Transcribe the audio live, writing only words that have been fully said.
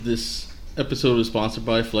This episode is sponsored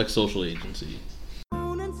by Flex Social Agency.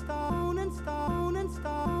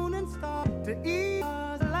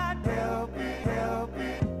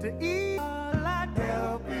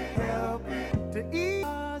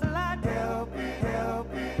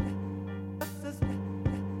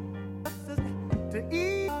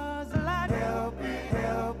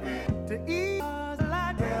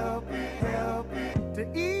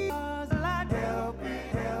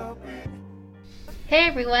 Hey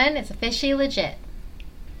everyone, it's officially legit.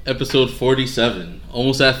 Episode 47,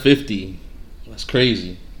 almost at 50. That's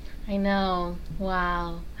crazy. I know.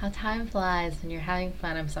 Wow. How time flies when you're having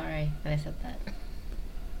fun. I'm sorry that I said that.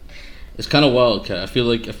 It's kind of wild, Kat. I feel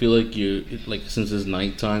like you since it's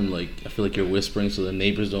nighttime, I feel like you're whispering so the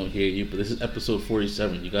neighbors don't hear you. But this is episode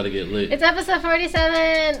 47. You gotta get lit. It's episode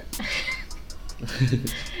 47.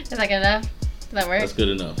 Is that good enough? Does that work? That's good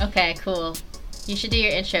enough. Okay, cool. You should do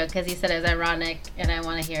your intro because you said it was ironic and I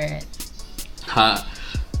want to hear it. Ha!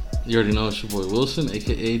 You already know it's your boy Wilson,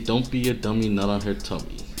 aka Don't Be a Dummy, Nut on Her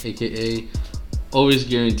Tummy, aka Always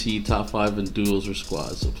Guaranteed Top 5 in duos or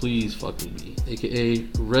squads, so please fuck with me, aka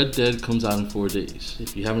Red Dead comes out in 4 days.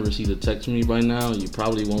 If you haven't received a text from me by now, you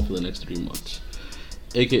probably won't for the next 3 months.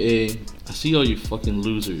 AKA, I see all you fucking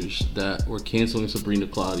losers that were canceling Sabrina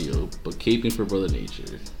Claudio, but caping for Brother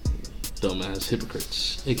Nature. Dumbass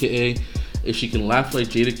hypocrites. AKA, if she can laugh like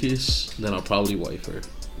Jadakiss, then I'll probably wife her.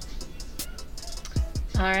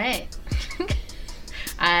 Alright.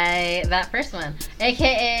 That first one.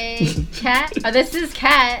 AKA Kat. Oh, this is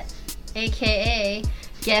Kat. AKA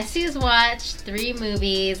guess who's watched 3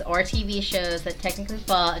 movies or TV shows that technically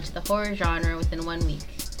fall into the horror genre within 1 week.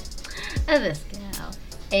 This gal.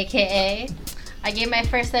 AKA I gave my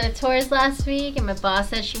first set of tours last week and my boss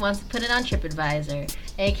said she wants to put it on TripAdvisor.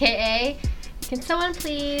 AKA can someone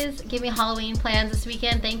please give me Halloween plans this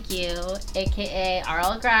weekend? Thank you. AKA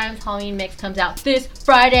R.L. Grimes Halloween mix comes out this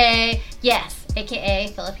Friday. Yes.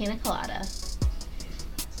 AKA Filipina Colada.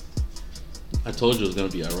 I told you it was going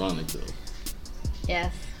to be ironic though.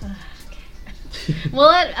 Yes. Okay. We'll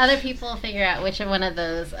let other people figure out which one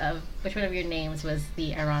of your names was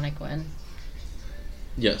the ironic one.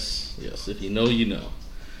 Yes. If you know, you know.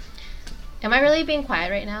 Am I really being quiet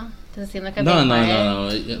right now? Does it seem like I'm being quiet? No.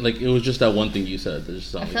 It was just that one thing you said.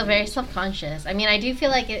 I feel very self-conscious. I mean, I do feel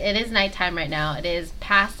like it is nighttime right now. It is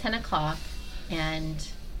past 10 o'clock, and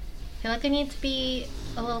I feel like I need to be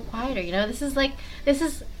a little quieter. You know, this is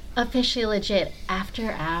officially legit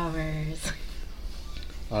after hours.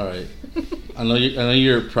 All right. I know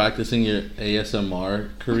you're practicing your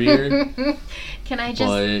ASMR career. Can I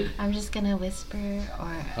just? I'm just gonna whisper, or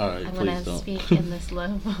right, I'm gonna don't. speak in this low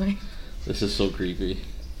voice. This is so creepy.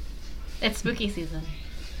 It's spooky season.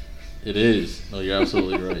 It is. No, you're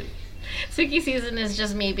absolutely right. Spooky season is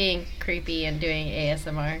just me being creepy and doing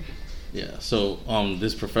ASMR. Yeah. So,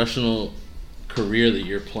 this professional career that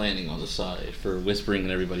you're planning on the side for whispering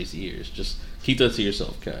in everybody's ears, just keep that to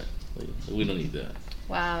yourself, Kat. We don't need that.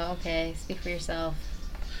 Wow. Okay. Speak for yourself.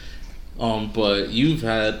 But you've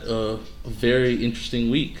had a very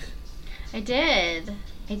interesting week. I did.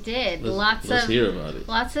 Let's hear about it.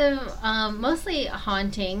 Lots of mostly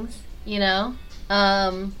hauntings, you know.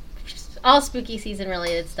 All spooky season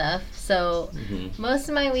related stuff. So most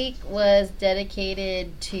of my week was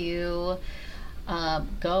dedicated to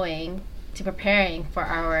preparing for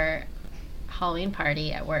our Halloween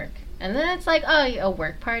party at work. And then it's like, oh, a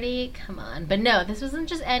work party? Come on. But no, this wasn't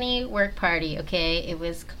just any work party, okay?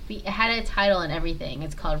 It had a title and everything.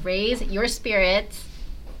 It's called Raise Your Spirits.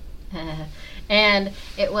 And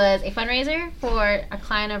it was a fundraiser for a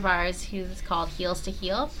client of ours who's called Heals to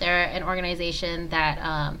Heal. They're an organization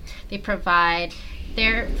that they provide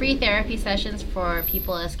their free therapy sessions for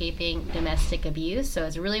people escaping domestic abuse. So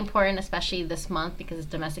it's really important, especially this month because it's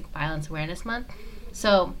Domestic Violence Awareness Month.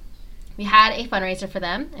 So we had a fundraiser for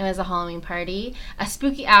them. It was a Halloween party, a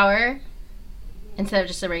spooky hour. Instead of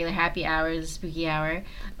just a regular happy hour, it was a spooky hour.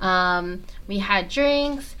 We had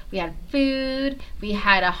drinks, we had food, we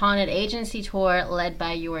had a haunted agency tour led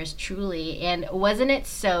by yours truly. And wasn't it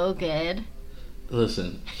so good?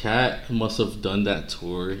 Listen, Kat must have done that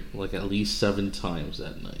tour like at least 7 times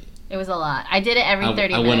that night. It was a lot. I did it every 30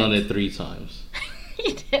 minutes. I went on it 3 times.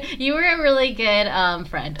 You were a really good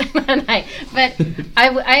friend that night. But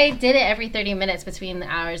I did it every 30 minutes between the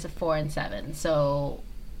hours of 4 and 7. So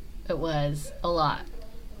it was a lot.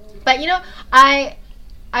 But you know, I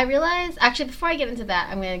realized, actually before I get into that,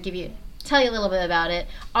 I'm going to tell you a little bit about it.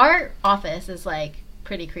 Our office is like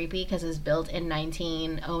pretty creepy because it was built in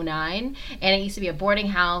 1909 and it used to be a boarding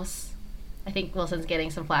house I think Wilson's getting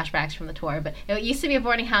some flashbacks from the tour, but it used to be a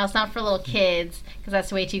boarding house, not for little kids, because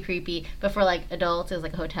that's way too creepy, but for like adults. It was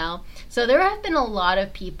like a hotel. So there have been a lot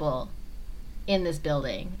of people in this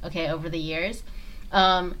building, okay, over the years.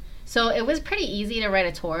 So it was pretty easy to write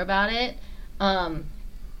a tour about it.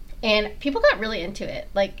 And people got really into it.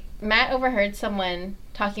 Like, Matt overheard someone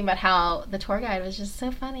talking about how the tour guide was just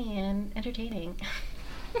so funny and entertaining.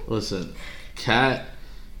 Listen, Kat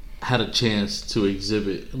had a chance to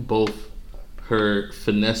exhibit both her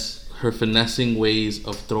finessing ways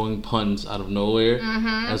of throwing puns out of nowhere,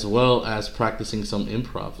 as well as practicing some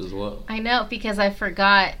improv as well. I know, because I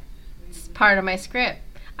forgot part of my script.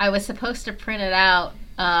 I was supposed to print it out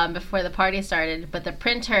before the party started, but the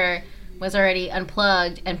printer was already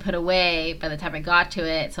unplugged and put away by the time I got to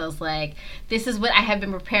it. So I was like, this is what I have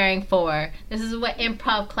been preparing for. This is what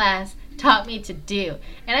improv class taught me to do.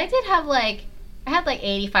 And I did have I had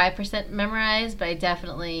 85% memorized, but I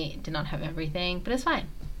definitely did not have everything. But it's fine.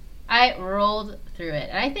 I rolled through it.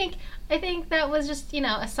 And I think that was just,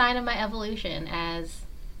 a sign of my evolution as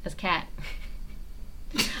Kat.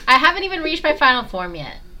 I haven't even reached my final form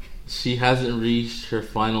yet. She hasn't reached her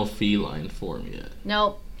final feline form yet.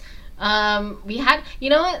 Nope. We had,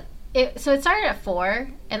 what? So it started at 4,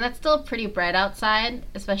 and that's still pretty bright outside,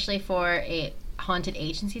 especially for a haunted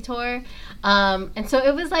agency tour. And so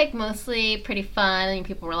it was mostly pretty fun, and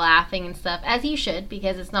people were laughing and stuff, as you should,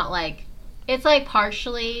 because it's not it's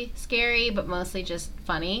partially scary, but mostly just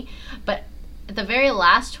funny. But the very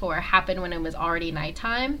last tour happened when it was already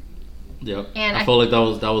nighttime. Yeah, and I felt like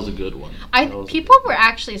that was a good one. People were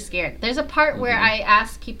actually scared. There's a part where I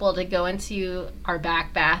asked people to go into our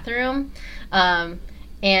back bathroom,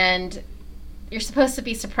 and you're supposed to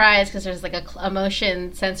be surprised because there's a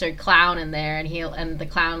motion censored clown in there, and the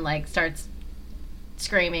clown starts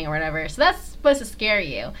screaming or whatever. So that's supposed to scare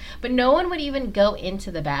you, but no one would even go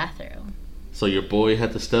into the bathroom. So your boy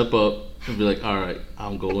had to step up and be like, all right,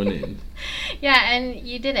 I'm going in. Yeah, and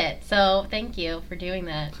you did it. So thank you for doing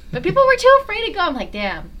that. But people were too afraid to go. I'm like,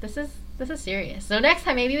 damn, this is serious. So next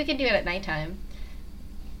time, maybe we can do it at nighttime.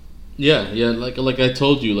 Yeah. Like I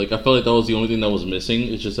told you, I felt like that was the only thing that was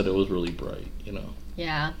missing. It's just that it was really bright,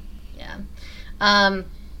 Yeah.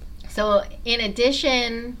 So in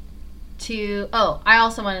addition to, I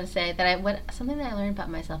also wanted to say that something that I learned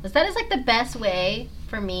about myself is that is the best way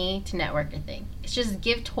for me to network, I think. It's just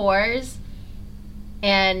give tours,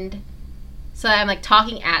 and so I'm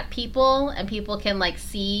talking at people, and people can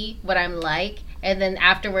see what I'm like, and then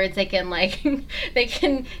afterwards they can they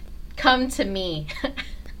can come to me.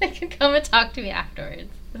 They can come and talk to me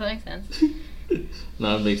afterwards. Does that make sense?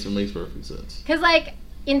 No, it makes perfect sense. Because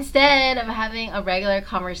instead of having a regular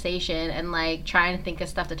conversation and trying to think of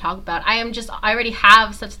stuff to talk about, I already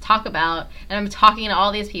have stuff to talk about, and I'm talking to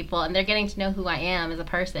all these people, and they're getting to know who I am as a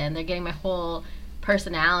person. They're getting my whole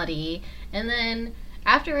personality, and then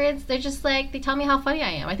afterwards they're just they tell me how funny I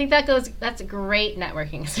am. I think that's a great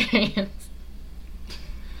networking experience.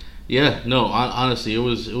 Yeah, no, honestly, it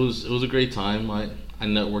was a great time. I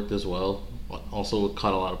networked as well. Also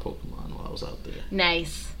caught a lot of Pokemon while I was out there.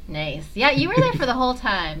 Nice. Yeah, you were there for the whole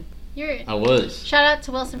time. I was. Shout out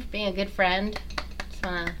to Wilson for being a good friend. Just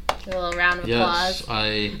wanna give a little round of applause.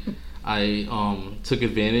 Yes, I took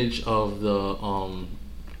advantage of the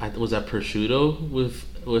was that prosciutto with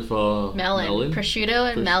melon.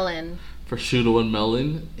 Prosciutto and melon. Prosciutto and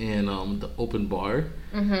melon, and the open bar.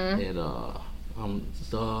 And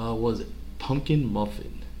was it pumpkin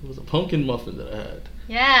muffin? It was a pumpkin muffin that I had.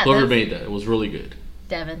 Yeah. Whoever made that, it was really good.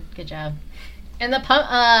 Devin, good job. And the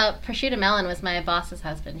prosciutto melon was my boss's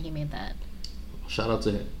husband. He made that. Shout out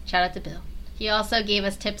to him. Shout out to Bill. He also gave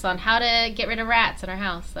us tips on how to get rid of rats in our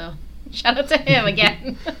house. So shout out to him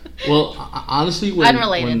again. Well, honestly,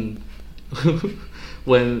 unrelated.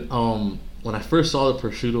 When I first saw the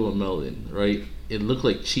prosciutto and melon, right, it looked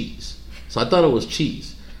like cheese. So I thought it was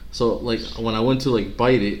cheese. So when I went to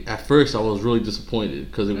bite it, at first I was really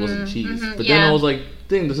disappointed because it wasn't cheese. But then I was like,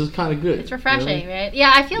 dang, this is kind of good. It's refreshing, right?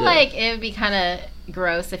 Yeah, I feel like it would be kind of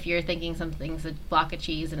gross if you're thinking something's a block of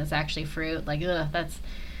cheese and it's actually fruit. That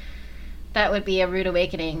would be a rude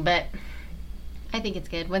awakening. But I think it's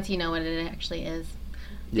good once you know what it actually is.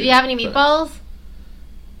 Do you have any meatballs?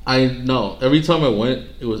 No. Every time I went,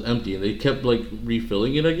 it was empty, and they kept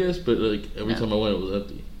refilling it, I guess. But every time I went, it was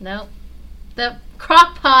empty. Nope. The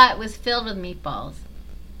crock pot was filled with meatballs.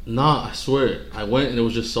 Nah, I swear. I went and it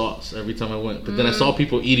was just sauce every time I went. But then I saw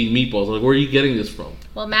people eating meatballs. Where are you getting this from?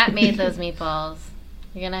 Well, Matt made those meatballs.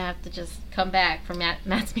 You're going to have to just come back for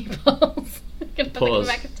Matt's meatballs. You're going to have to come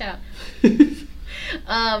back to town.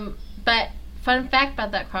 But fun fact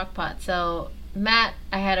about that crock pot. So Matt,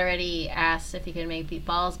 I had already asked if he could make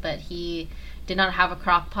meatballs, but he did not have a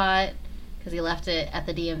crock pot because he left it at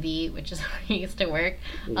the DMV, which is where he used to work.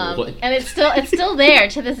 And it's still there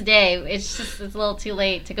to this day. It's just it's a little too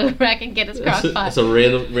late to go back and get his crock pot. It's a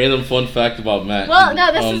random fun fact about Matt. Well,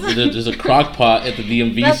 no, this is there's a crock pot at the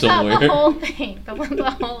DMV that's somewhere. That's not the whole thing. That's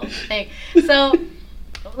not the whole thing. So,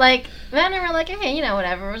 like, Matt and I were like, okay,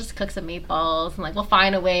 whatever. We'll just cook some meatballs and like we'll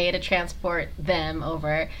find a way to transport them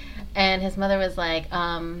over. And his mother was like,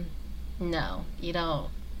 no, you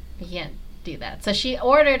can't do that. So she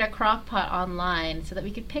ordered a crock pot online so that we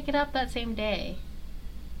could pick it up that same day.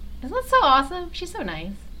 Isn't that so awesome? She's so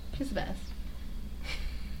nice. She's the best.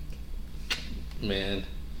 Man,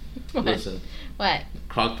 What? listen. What?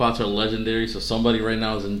 Crock pots are legendary, so somebody right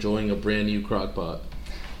now is enjoying a brand new crock pot.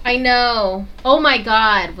 I know. Oh my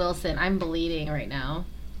God, Wilson, I'm bleeding right now.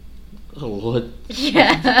 Oh, what?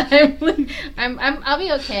 Yeah, I'll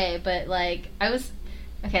be okay, but like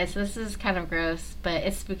okay, so this is kind of gross, but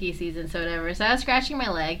it's spooky season, so whatever. So I was scratching my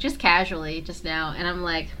leg just casually just now, and I'm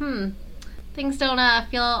like, things don't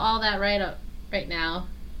feel all that right now,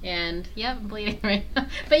 and yep, I'm bleeding right now.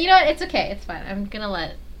 But you know what? It's okay. It's fine. I'm gonna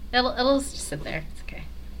let it'll just sit there. It's okay.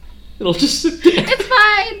 It'll just sit there. It's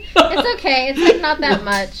fine. It's okay. It's like not that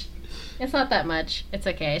much. It's not that much. It's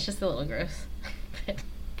okay. It's just a little gross.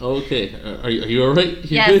 Okay. Are you all right?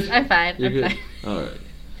 Yes, good? I'm fine. You're I'm good? fine. All right.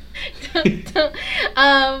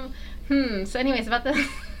 So anyways, about the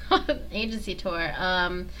agency tour.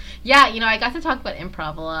 Yeah, I got to talk about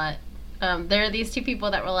improv a lot. There are these two people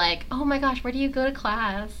that were like, oh my gosh, where do you go to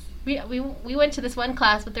class? We went to this one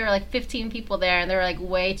class, but there were like 15 people there, and they were like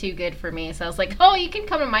way too good for me. So I was like, oh, you can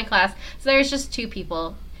come to my class. So there's just 2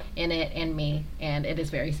 people in it and me, and it is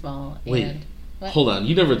very small. Wait. And what? Hold on,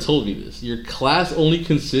 you never told me this. Your class only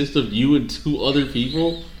consists of you and 2 other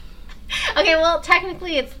people? Okay, well,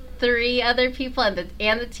 technically it's 3 other people and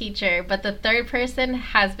the teacher, but the third person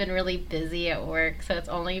has been really busy at work, so it's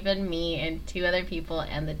only been me and 2 other people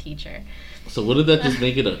and the teacher. So wouldn't that just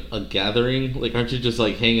make it a gathering? Like, aren't you just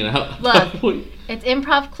like hanging out? Look, it's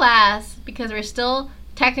improv class because we're still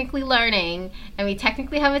technically learning, and we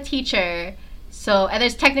technically have a teacher, and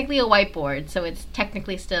there's technically a whiteboard, so it's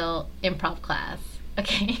technically still improv class.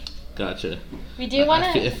 Okay. Gotcha. We do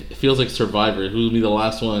want to. It feels like Survivor. Who'll be the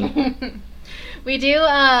last one? We do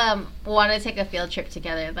want to take a field trip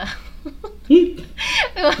together, though. You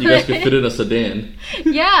guys could fit in a sedan.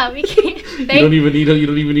 Yeah, we can. You don't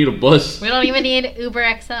even need a bus. We don't even need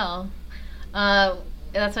Uber XL.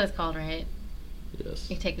 That's what it's called, right? Yes.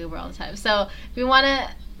 You take Uber all the time. So we want to.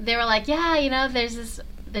 They were like, yeah, there's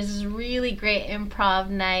this really great improv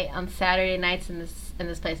night on Saturday nights in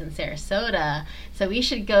this place in Sarasota. So we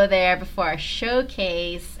should go there before our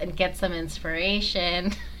showcase and get some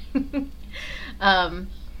inspiration.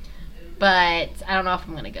 But I don't know if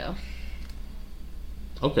I'm gonna go.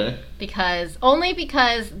 Okay. Only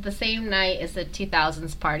because the same night is the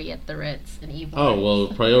 2000s party at the Ritz in Ybor. Oh, well,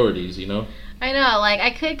 priorities, I know, like,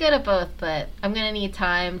 I could go to both, but I'm gonna need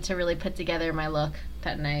time to really put together my look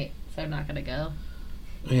that night, so I'm not gonna go.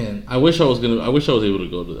 Man, I wish I was able to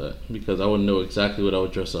go to that, because I would know exactly what I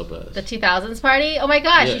would dress up as. The 2000s party? Oh my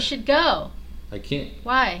gosh, Yeah. You should go. I can't.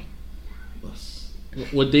 Why?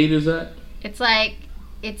 What date is that? It's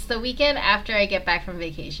the weekend after I get back from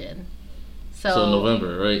vacation. So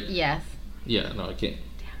November, right? Yes. Yeah, no, I can't.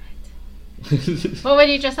 Damn it. What would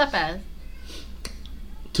you dress up as?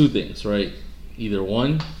 2 things, right? Either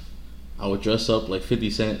one, I would dress up like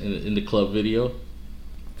 50 Cent in the club video.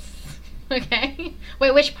 Okay.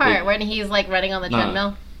 Wait, which part? When he's like running on the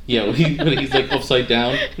treadmill? Yeah, when he's like upside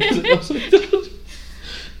down.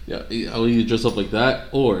 Yeah, I would either dress up like that,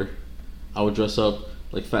 or I would dress up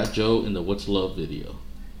like Fat Joe in the What's Love video.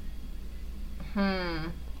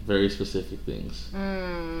 Very specific things.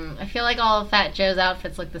 I feel like all of Fat Joe's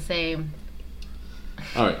outfits look the same.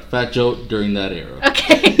 Alright, Fat Joe during that era.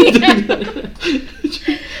 Okay.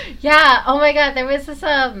 Yeah, oh my god, there was this,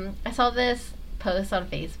 I saw this post on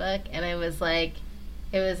Facebook, and it was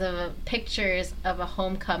pictures of a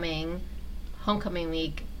homecoming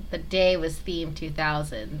week. The day was themed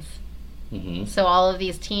 2000s. Mm-hmm. So all of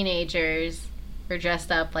these teenagers were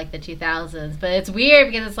dressed up like the 2000s, but it's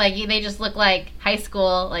weird because it's like they just look like high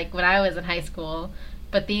school, like when I was in high school,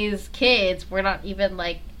 but these kids were not even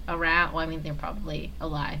like around. Well, I mean, they're probably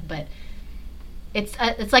alive, but it's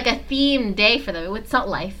like a themed day for them. It's not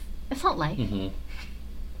life. Mm-hmm.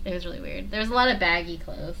 It was really weird. There was a lot of baggy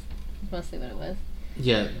clothes. That's mostly what it was.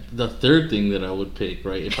 Yeah, the third thing that I would pick,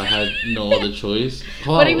 right, if I had no other choice.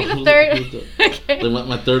 What do you mean the third? Okay. Like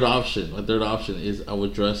my third option is I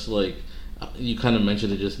would dress like, you kind of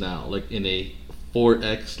mentioned it just now, like in a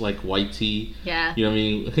 4X like white tee. Yeah. You know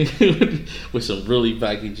what I mean? With some really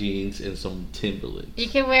baggy jeans and some Timberlands. You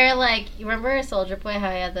can wear like, you remember Soldier Boy,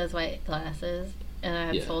 how he had those white glasses and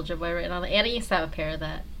I had Soldier Boy written on it. And I used to have a pair of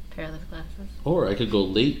those glasses. Or I could go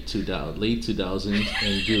late 2000s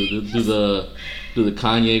and do the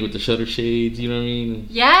Kanye with the shutter shades. You know what I mean?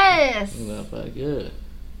 Yes. Yeah.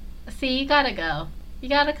 See, you gotta go. You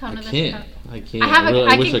gotta come to this. I can't.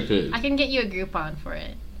 I wish I could. I can get you a Groupon for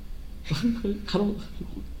it. I don't.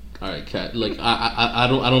 All right, Kat. Like I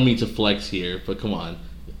don't mean to flex here, but come on.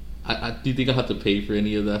 Do you think I have to pay for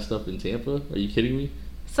any of that stuff in Tampa? Are you kidding me?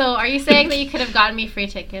 So, are you saying that you could have gotten me free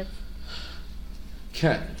tickets?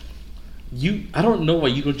 Kat, I don't know why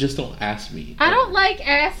you just don't ask me. I don't like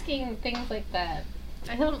asking things like that.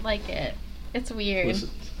 I don't like it. It's weird. Listen.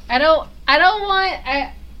 I don't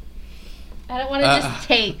want to just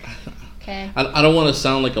take. Okay. I don't want to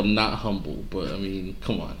sound like I'm not humble, but I mean,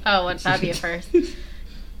 come on. Oh, that'd be a first.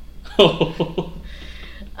 Oh.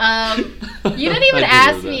 You didn't even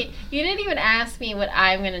ask me. You didn't even ask me what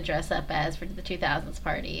I'm gonna dress up as for the 2000s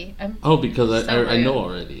party. Because I know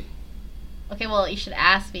already. Okay, well, you should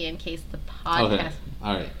ask me in case the podcast.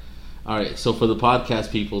 Okay. All right. So for the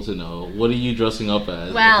podcast people to know, what are you dressing up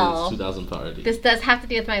as at this 2000 party? This does have to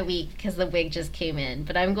do with my week because the wig just came in.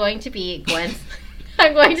 But I'm going to be Gwen.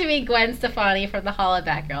 I'm going to be Gwen Stefani from the Holla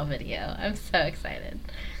Back Girl video. I'm so excited.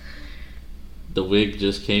 The wig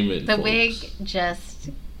just came in. The wig just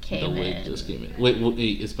came in. Wait,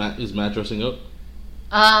 is Matt dressing up?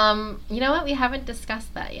 You know what? We haven't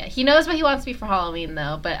discussed that yet. He knows what he wants to be for Halloween,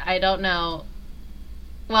 though, but I don't know.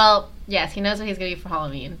 Well, yes, he knows what he's going to be for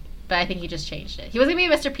Halloween, but I think he just changed it. He was going to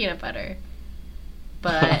be Mr. Peanut Butter,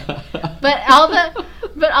 but all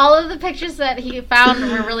of the pictures that he found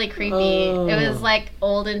were really creepy. It was like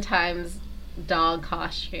olden times dog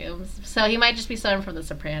costumes, so he might just be someone from The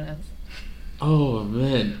Sopranos. Oh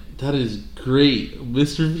man, that is great,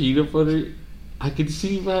 Mr. Peanut Butter. I could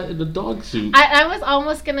see that in the dog suit. I was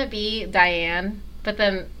almost gonna be Diane, but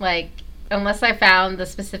then like unless I found the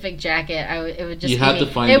specific jacket, it would just. You be have me.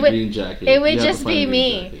 to find the green jacket. It would just be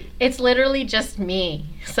me. Jacket. It's literally just me.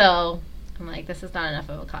 So I'm like, this is not enough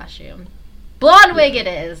of a costume. Blonde wig it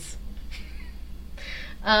is.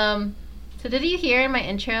 So did you hear in my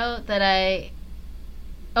intro that I?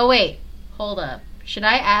 Oh wait, hold up. Should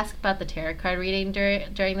I ask about the tarot card reading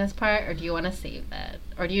during this part, or do you want to save that?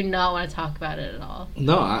 Or do you not want to talk about it at all?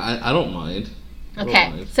 No, I don't mind.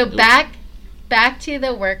 Okay, so back to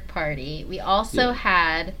the work party. We also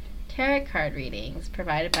had tarot card readings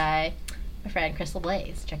provided by my friend Crystal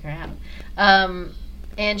Blaze. Check her out.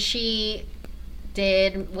 And she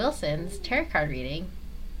did Wilson's tarot card reading.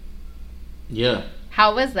 Yeah.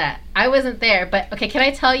 How was that? I wasn't there, but okay, can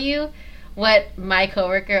I tell you what my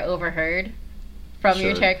coworker overheard from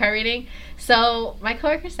your tarot card reading? So my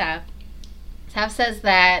coworker Sav says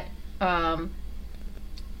that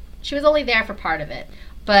she was only there for part of it,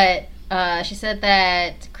 but she said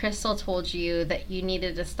that Crystal told you that you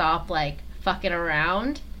needed to stop like fucking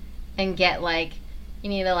around and get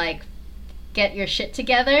your shit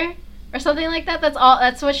together or something like that.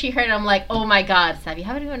 That's what she heard. I'm like, oh my god, Sav, you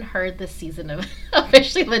haven't even heard this season of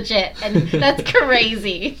Officially Legit, and that's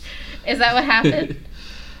crazy. Is that what happened?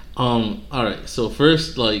 All right. So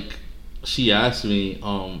first, like, she asked me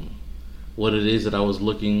what it is that I was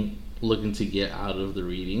looking to get out of the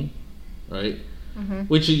reading, right? Mm-hmm.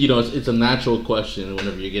 Which, it's a natural question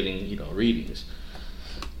whenever you're getting, readings.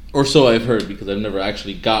 Or so I've heard, because I've never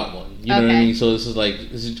actually got one. You know what I mean? So this is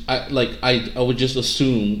I would just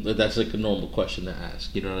assume that that's like a normal question to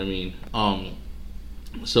ask. You know what I mean?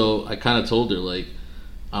 So I kind of told her like,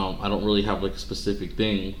 I don't really have like a specific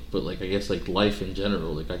thing, but like I guess like life in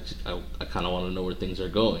general. Like I kind of want to know where things are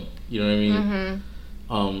going. You know what I mean?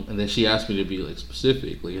 Mm-hmm. And then she asked me to be like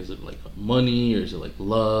specific. Like, is it like money, or is it like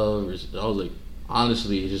love, or I was like,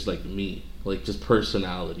 honestly, it's just like me. Like just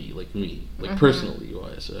personality, like me, like personally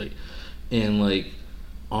wise, right? And like,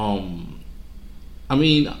 I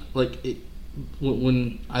mean, like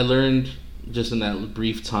when I learned just in that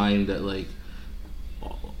brief time that like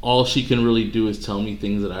all she can really do is tell me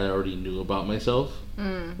things that I already knew about myself,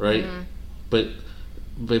 right? But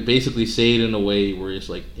basically say it in a way where it's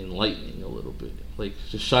like enlightening a little bit, like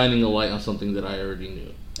just shining a light on something that I already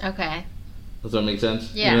knew. Okay. Does that make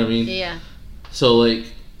sense? Yeah. You know what I mean? Yeah. So like,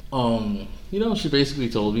 she basically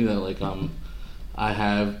told me that like I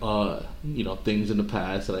have things in the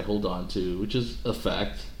past that I hold on to, which is a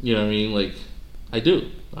fact. You know what I mean? Like I do.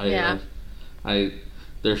 I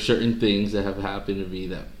there's certain things that have happened to me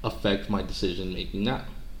that affect my decision making now.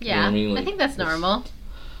 Yeah. You know what I mean? Like, I think that's normal.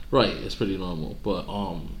 Right, it's pretty normal. But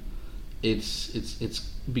it's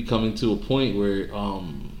becoming to a point where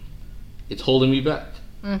it's holding me back.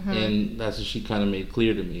 And that's what she kind of made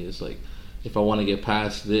clear to me. It's like, if I want to get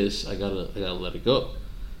past this, I gotta let it go.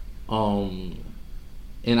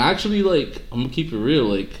 And actually, like, I'm gonna keep it real,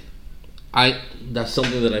 like, that's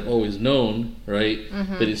something that I've always known, right?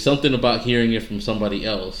 But it's something about hearing it from somebody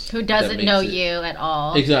else who doesn't know you at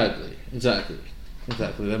all. Exactly.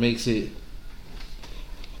 That makes it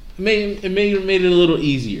made it a little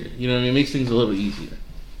easier. You know what I mean? It makes things a little easier.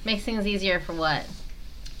 Makes things easier for what?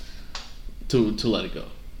 To let it go.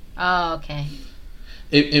 Oh, okay.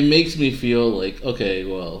 It makes me feel like, okay,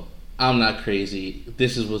 well, I'm not crazy.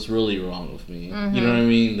 This is what's really wrong with me. You know what I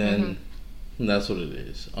mean? Then that's what it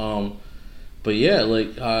is. But yeah,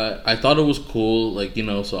 like, I thought it was cool, like, you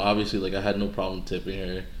know, so obviously, like, I had no problem tipping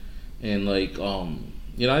her. And, like,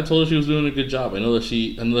 you know, I told her she was doing a good job. I know that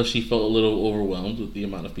she felt a little overwhelmed with the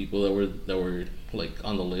amount of people that were like,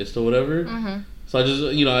 on the list or whatever. So I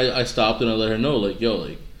just, you know, I stopped and I let her know, like, yo,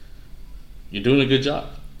 like, you're doing a good job.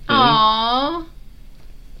 Aww.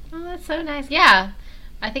 Oh, that's so nice. Yeah.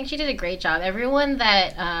 I think she did a great job. Everyone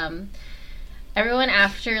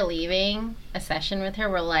after leaving a session with her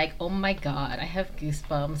were like, oh my god, I have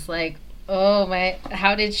goosebumps. Like, oh my,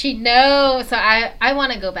 how did she know? So I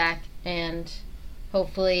want to go back and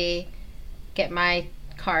hopefully get my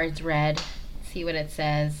cards read, see what it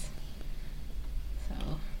says. So.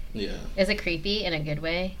 Yeah. Is it creepy in a good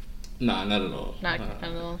way? Nah, not at all. Not at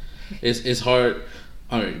all. It's hard.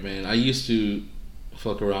 All right, man. I used to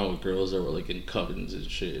fuck around with girls that were like in covens and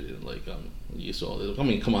shit, and like used to all this. I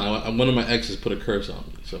mean, come on. One of my exes put a curse on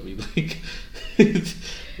me, so I mean,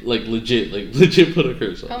 like, legit put a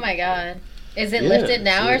curse on me. Oh my god. Is it lifted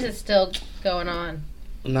now, or is it still going on?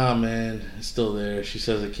 Nah, man, it's still there. She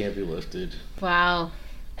says it can't be lifted. Wow.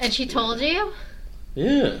 And she told you?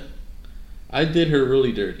 Yeah. I did her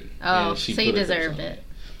really dirty. Oh, so you deserved it.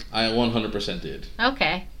 I 100% did.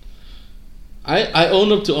 Okay. I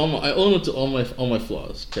own up to all my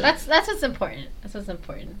flaws. Okay? That's what's important. That's what's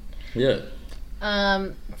important. Yeah.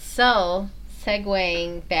 So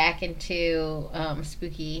segueing back into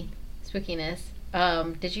spookiness.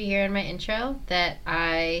 Did you hear in my intro that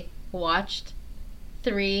I watched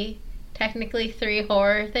technically three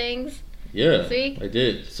horror things? Yeah, this week? I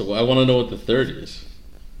did. So I want to know what the third is.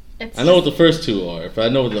 I know what the first two are, but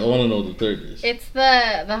I want to know what the third is. It's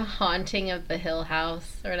the Haunting of the Hill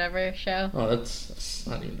House or whatever show. Oh, that's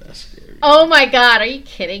not even that scary. Oh my god, are you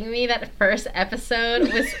kidding me? That first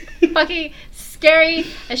episode was fucking scary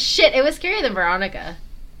as shit. It was scarier than Veronica.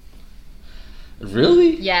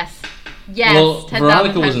 Really? Yes. Yes. Well,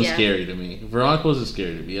 Veronica wasn't scary to me. Veronica wasn't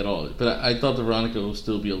scary to me at all. But I thought the Veronica would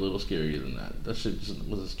still be a little scarier than that. That shit just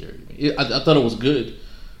wasn't scary to me. I thought it was good.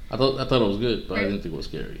 I thought it was good, but I didn't think it was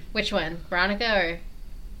scary. Which one? Veronica or?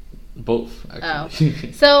 Both, actually.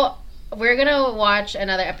 Oh. So we're gonna watch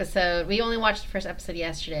another episode. We only watched the first episode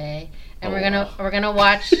yesterday. And we're gonna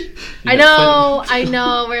watch I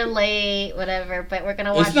know, we're late, whatever, but we're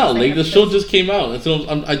gonna watch. It's not late. The show just came out.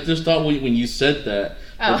 I just thought when you said that,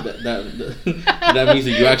 that means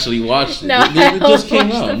that you actually watched it. No, it just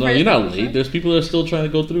came out. No, you're not late. There's people that are still trying to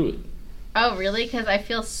go through it. Oh, really? Because I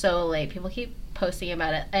feel so late. People keep posting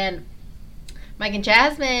about it. And Mike and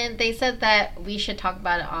Jasmine, they said that we should talk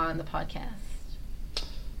about it on the podcast.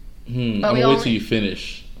 I'm gonna wait till you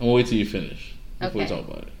finish. Before we talk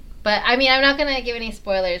about it. But, I mean, I'm not going to give any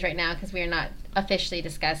spoilers right now because we are not officially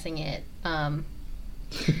discussing it.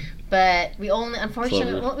 But we only,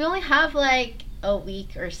 unfortunately, we only have like a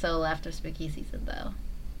week or so left of spooky season, though.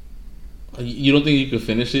 You don't think you could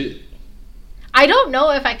finish it? I don't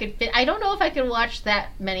know if I could I don't know if I could watch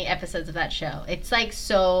that many episodes of that show. It's like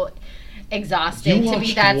so exhausting to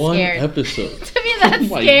be that scared. Episode. To be that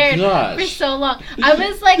scared for so long. I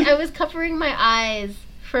was covering my eyes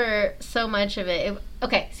for so much of it.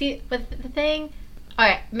 Okay, see, but the thing, all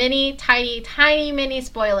right, tiny mini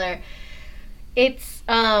spoiler. It's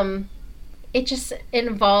it just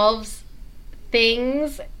involves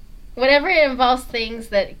things, whatever it involves things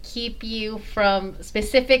that keep you from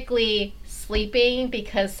specifically sleeping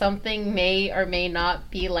because something may or may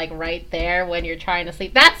not be like right there when you're trying to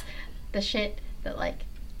sleep. That's the shit that like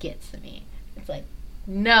gets to me. It's like,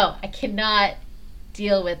 no, I cannot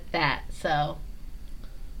deal with that. So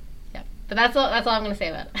yeah, but that's all I'm gonna say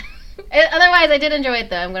about it. Otherwise, I did enjoy it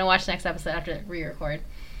though. I'm gonna watch the next episode after the re-record.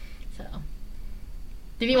 So,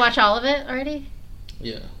 did you watch all of it already?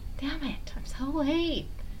 Yeah. Damn it! I'm so late.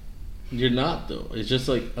 You're not though. It's just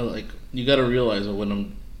like you gotta realize that when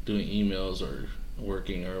I'm doing emails or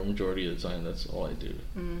working, or a majority of the time, that's all I do.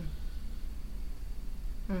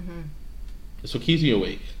 Mm-hmm. It's what keeps me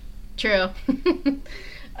awake. True.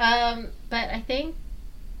 But I think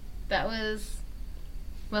that was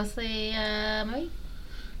mostly movie.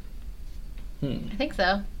 I think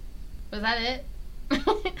so. Was that it?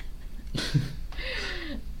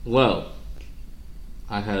 Well,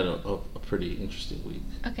 I had a pretty interesting week.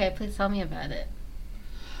 Okay, please tell me about it.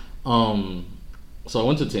 So I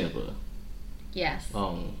went to Tampa. Yes.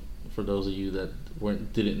 For those of you that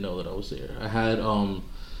didn't know that I was there, I had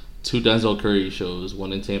two Denzel Curry shows,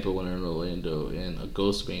 one in Tampa, one in Orlando, and a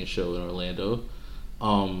Ghostbane show in Orlando.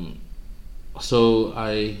 So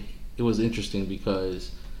it was interesting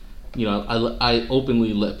because, you know, I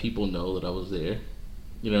openly let people know that I was there.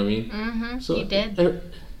 You know what I mean? Mm-hmm. So you did.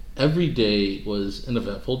 Every day was an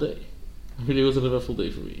eventful day. Every day was an eventful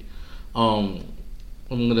day for me. I'm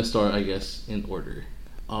gonna start, I guess, in order.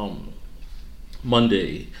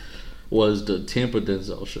 Monday was the Tampa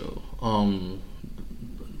Denzel show.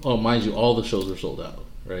 Oh, mind you, all the shows were sold out,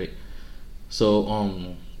 right?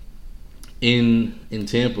 So, in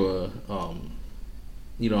Tampa,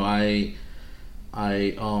 you know, I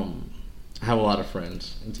have a lot of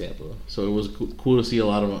friends in Tampa, so it was cool to see a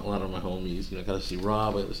lot of my homies. You know, I got to see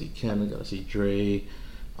Rob, I got to see Ken, I got to see Dre.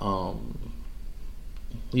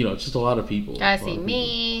 You know, just a lot of people. Gotta see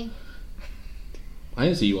me. I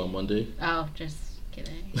didn't see you on Monday. Oh, just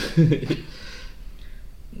kidding.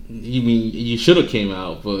 You mean you should have came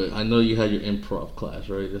out, but I know you had your improv class,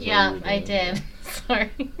 right? That's yeah, I did. Sorry.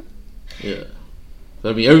 Yeah.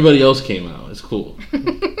 I mean, everybody else came out. It's cool.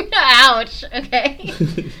 Ouch. Okay.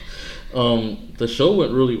 The show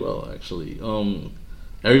went really well, actually.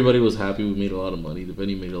 Everybody was happy. We made a lot of money. The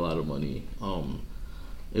venue made a lot of money.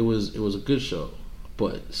 It was a good show,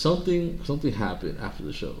 but something happened after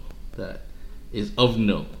the show that is of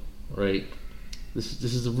note, right? This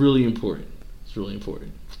is really important. It's really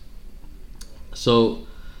important. So,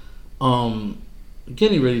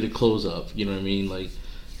 getting ready to close up. You know what I mean? Like,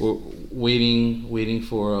 we're waiting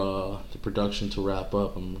for the production to wrap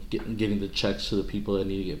up. I'm getting the checks to the people that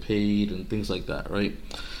need to get paid and things like that, right?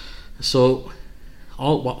 So,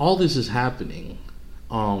 while all this is happening,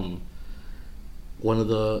 one of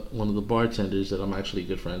the bartenders that I'm actually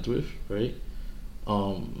good friends with, right?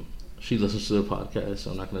 She listens to the podcast,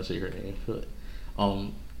 so I'm not gonna say her name, but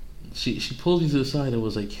she pulled me to the side and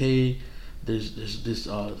was like, "Hey, there's this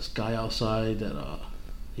guy outside that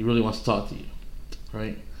he really wants to talk to you,"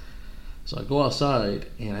 right? So I go outside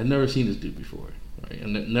and I'd never seen this dude before, right? I've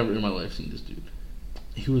never in my life seen this dude.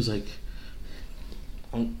 He was like,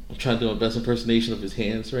 I'm trying to do my best impersonation of his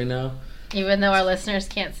hands right now. Even though our listeners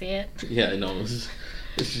can't see it. Yeah, I know. It's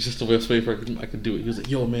just the best way I could do it. He was like,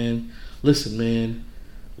 "Yo, man,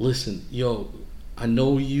 listen, yo, I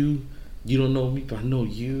know you. You don't know me, but I know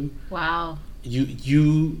you. Wow.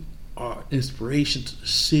 You are inspiration to the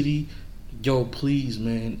city. Yo, please,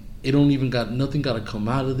 man. It don't even nothing got to come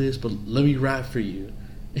out of this, but let me rap for you."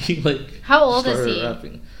 He like. How old is he?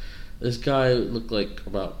 Rapping. This guy looked like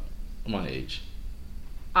about my age.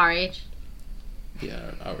 Our age.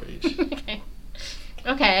 Yeah, our age.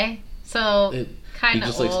 Okay. So kind of he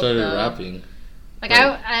just like started rapping. Like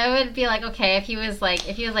I would be like, okay, if he was like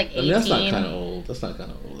 18. I mean, that's not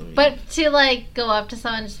kind of old. I mean, but to like go up to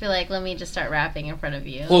someone and just be like, let me just start rapping in front of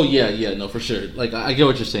you. Oh yeah, no, for sure. Like I get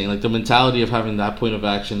what you're saying. Like the mentality of having that point of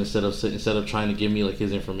action instead of trying to give me like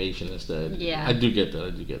his information instead. Yeah. I do get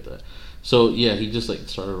that. So yeah, he just like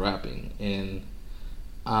started rapping, and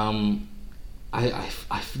I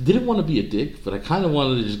didn't want to be a dick, but I kind of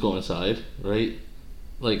wanted to just go inside, right?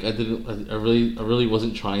 Like I really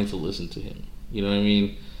wasn't trying to listen to him. You know what I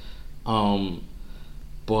mean?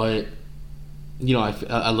 But you know,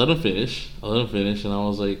 I let him finish. And I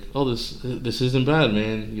was like, "Oh, this isn't bad,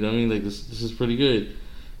 man. You know what I mean? Like this is pretty good."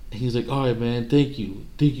 And he's like, "All right, man. Thank you.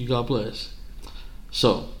 God bless."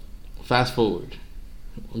 So, fast forward,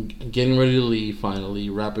 getting ready to leave. Finally,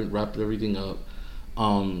 wrapped everything up.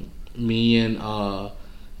 Me and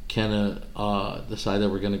Kenna decide that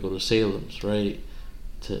we're gonna go to Salem's, right?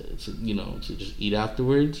 To just eat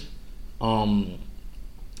afterwards.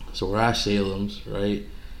 So we're at Salem's, right?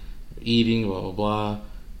 Eating, blah blah blah.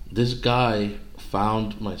 This guy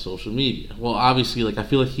found my social media. Well, obviously, like I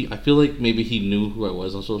feel like maybe he knew who I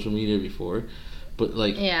was on social media before, but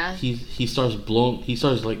like yeah. he starts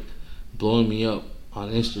like blowing me up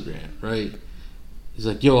on Instagram, right? He's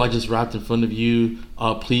like, "Yo, I just rapped in front of you.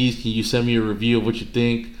 Please, can you send me a review of what you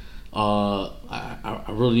think? I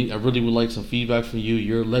really would like some feedback from you.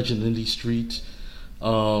 You're a legend in these streets.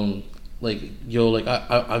 Like, yo, like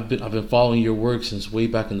I've been following your work since way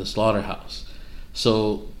back in the Slaughterhouse."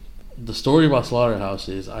 So the story about Slaughterhouse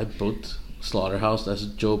is I booked Slaughterhouse. That's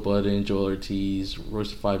Joe Budden, Joel Ortiz,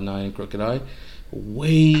 Royce 5'9", and Crooked Eye.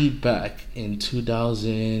 way back in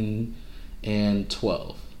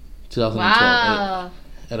 2012. 2012 Wow.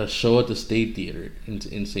 at a show at the State Theater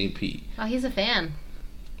in St. Pete. Oh, he's a fan.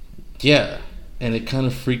 Yeah, and it kind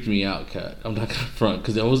of freaked me out, Kat. I'm not gonna front,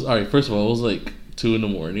 because it was alright. First of all, it was like 2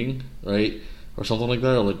 a.m, right, or something like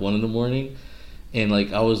that, or like 1 a.m, and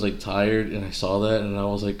like I was like tired, and I saw that, and I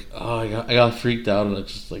was like, oh, I got freaked out, and I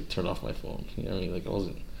just like turned off my phone. You know what I mean? Like I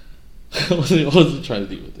wasn't trying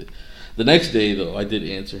to deal with it. The next day though, I did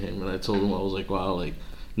answer him, and I told him, I was like, wow, like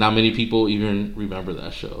not many people even remember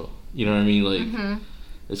that show. You know what I mean? Like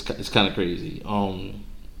it's kind of crazy.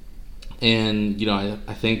 And you know,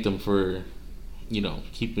 I thanked them for, you know,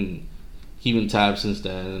 keeping tabs since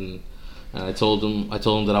then, and I told them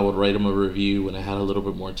that I would write them a review when I had a little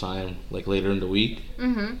bit more time, like later in the week.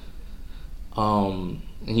 And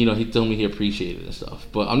you know, he told me he appreciated it and stuff.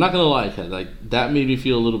 But I'm not gonna lie, like that made me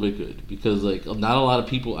feel a little bit good, because like not a lot of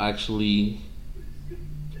people actually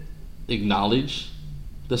acknowledge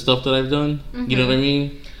the stuff that I've done. You know what I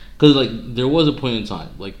mean? Because like there was a point in time,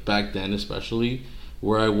 like back then especially,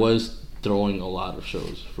 where I was throwing a lot of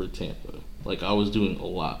shows for Tampa. Like I was doing a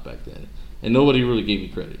lot back then, and nobody really gave me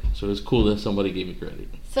credit. So it's cool that somebody gave me credit.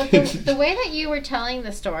 So the way that you were telling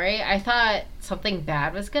the story, I thought something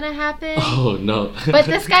bad was gonna happen. Oh no! But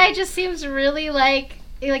this guy just seems really like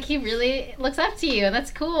he really looks up to you, and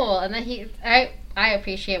that's cool. And then I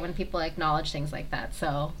appreciate when people acknowledge things like that.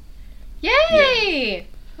 So, yay! Yeah.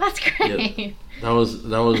 That's great. Yeah, that was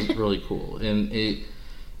really cool, and it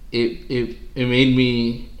made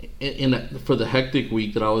me for the hectic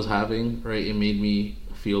week that I was having. Right, it made me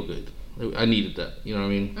feel good. I needed that. You know what I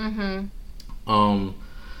mean?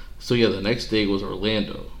 So yeah, the next day was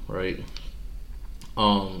Orlando, right?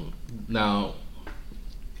 Now,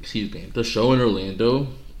 excuse me, the show in Orlando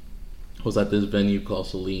was at this venue called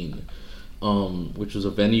Celine, which was a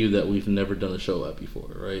venue that we've never done a show at before,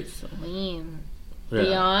 right? Celine. Yeah.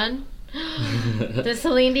 Dion? Does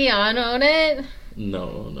Celine Dion own it?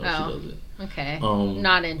 No, she doesn't. Okay.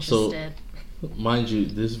 Not interested. So, mind you,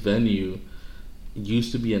 this venue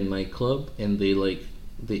used to be a nightclub, and they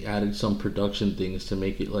added some production things to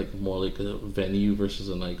make it like more like a venue versus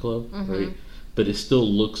a nightclub, right? But it still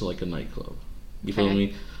looks like a nightclub. You feel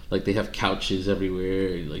me? Like they have couches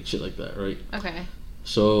everywhere, like shit like that, right? Okay.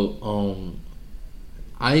 So,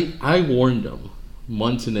 I warned them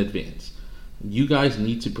months in advance. You guys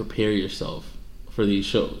need to prepare yourself for these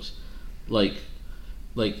shows. Like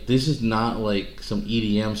this is not like some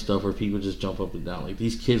EDM stuff where people just jump up and down. Like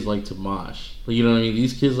these kids like to mosh. You know what I mean?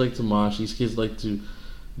 These kids like to mosh. These kids like to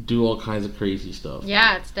do all kinds of crazy stuff.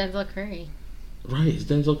 Yeah, it's Denzel Curry. Right, it's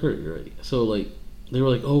Denzel Curry, right? So like they were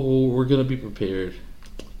like, oh, well, we're gonna be prepared.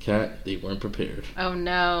 Kat, they weren't prepared. Oh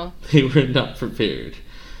no. They were not prepared.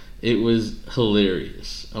 It was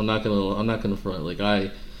hilarious. I'm not gonna front. Like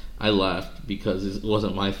I laughed because it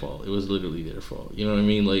wasn't my fault. It was literally their fault. You know what I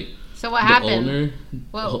mean? Like, so what happened? Owner,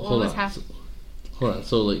 what was happening? Hold on.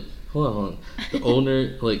 So like, hold on. The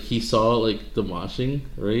owner, like, he saw like the moshing,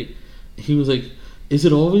 right? He was like, "Is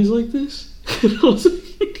it always like this?" And I was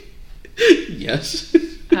like, "Yes,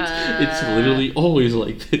 it's literally always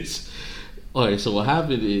like this." All right. So what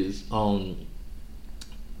happened is,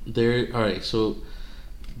 there. All right. So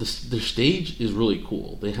their stage is really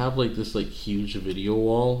cool. They have like this like huge video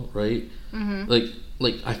wall, right?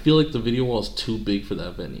 Like I feel like the video wall is too big for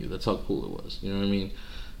that venue. That's how cool it was. You know what I mean?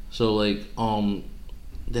 So like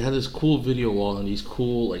they had this cool video wall and these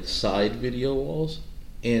cool like side video walls,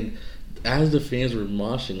 and as the fans were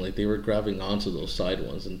moshing, like they were grabbing onto those side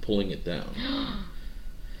ones and pulling it down.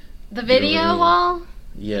 The video wall?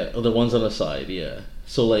 Yeah, the ones on the side, yeah.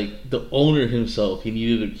 So like the owner himself,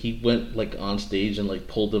 he went like on stage and like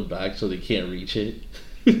pulled them back so they can't reach it.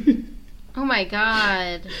 Oh my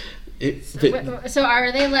god. So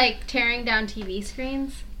are they like tearing down TV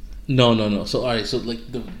screens? No. So alright, so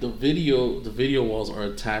like the video walls are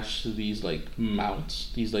attached to these like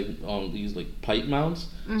mounts, these like pipe mounts,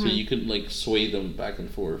 so you could like sway them back and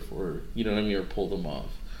forth, or you know what I mean, or pull them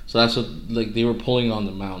off. So that's what, like, they were pulling on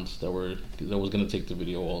the mounts that was gonna take the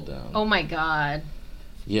video wall down. Oh my god.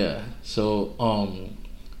 Yeah. So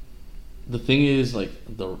the thing is, like,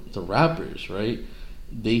 the rappers, right?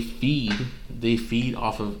 They feed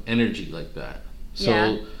off of energy like that. So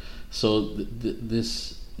yeah. So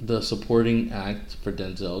the supporting act for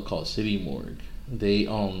Denzel, called City Morgue, they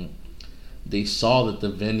saw that the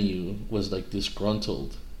venue was like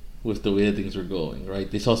disgruntled with the way that things were going,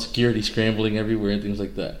 right? They saw security scrambling everywhere and things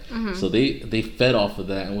like that. So they fed off of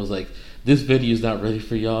that and was like, this venue is not ready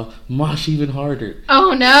for y'all. Mosh even harder.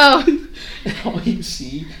 Oh no. And all you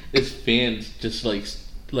see is fans just like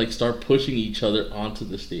start pushing each other onto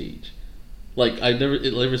the stage. Like I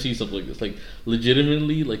never seen something like this. Like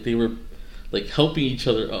legitimately, like they were like helping each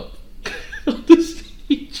other up on the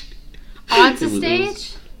stage. Onto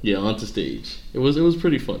stage? Yeah, onto stage. It was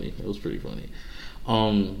pretty funny. It was pretty funny.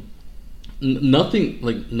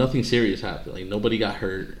 Nothing serious happened. Like nobody got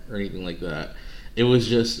hurt or anything like that. It was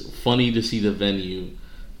just funny to see the venue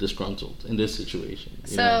disgruntled in this situation.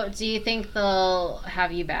 So, do you think they'll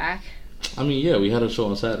have you back? I mean, yeah, we had a show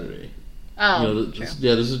on Saturday. Oh, true.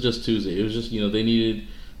 Yeah, this is just Tuesday. It was just they needed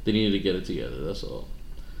to get it together. That's all.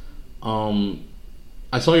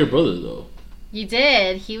 I saw your brother though. You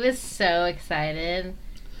did. He was so excited.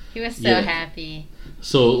 He was so happy.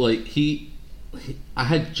 So like I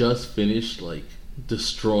had just finished like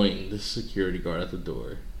destroying the security guard at the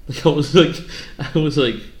door. Like I was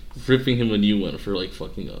like ripping him a new one for like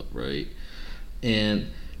fucking up, right? And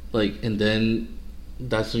then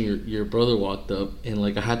that's when your brother walked up, and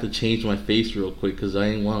like I had to change my face real quick because I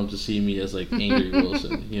didn't want him to see me as like angry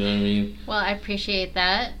Wilson. You know what I mean? Well, I appreciate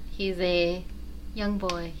that. He's a young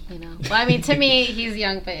boy, you know. Well, I mean, to me, he's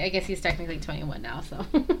young, but I guess he's technically 21 now, so.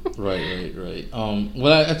 Right.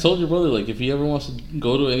 Well, I told your brother, like, if he ever wants to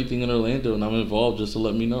go to anything in Orlando and I'm involved, just to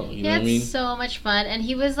let me know. You know what I mean? It's so much fun. And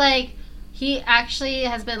he was like, he actually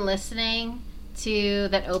has been listening to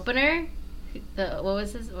that opener. What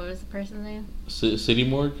was the person's name? City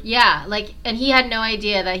Morgue? Yeah, like, and he had no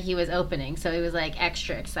idea that he was opening, so he was like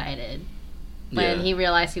extra excited when he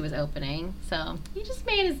realized he was opening. So he just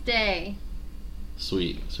made his day.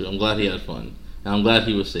 Sweet. I'm glad he had fun. And I'm glad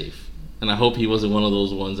he was safe. And I hope he wasn't one of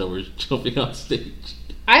those ones that were jumping on stage.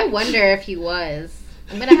 I wonder if he was.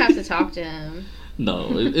 I'm going to have to talk to him.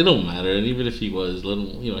 No, it don't matter. And even if he was, let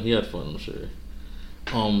him, he had fun, I'm sure.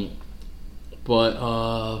 But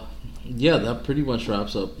yeah, that pretty much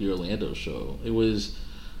wraps up the Orlando show. It was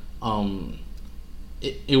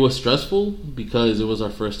it was stressful because it was our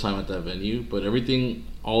first time at that venue, but everything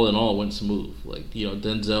all in all went smooth. Like,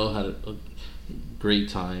 Denzel had a great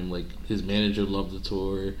time. Like, his manager loved the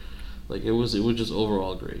tour. Like, it was just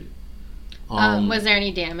overall great. Was there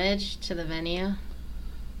any damage to the venue?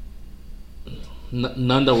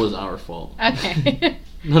 None that was our fault. Okay.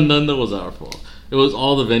 None that was our fault. It was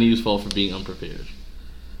all the venue's fault for being unprepared.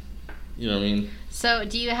 You know what I mean? So,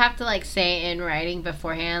 do you have to like say in writing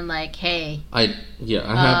beforehand, like, "Hey"? I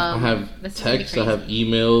have texts. I have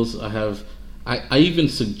emails. I even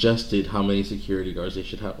suggested how many security guards they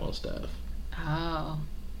should have on staff. Oh.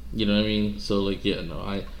 You know what I mean? So like,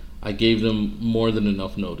 I gave them more than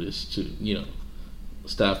enough notice to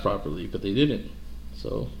staff properly, but they didn't.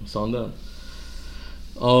 So it's on them.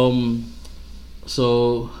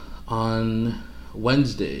 So on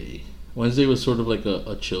Wednesday was sort of like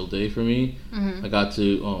a chill day for me. Mm-hmm. I got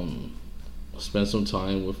to spend some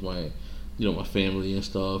time with my my family and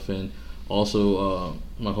stuff, and also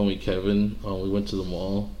my homie Kevin. We went to the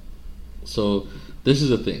mall. So this is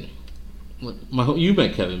the thing. You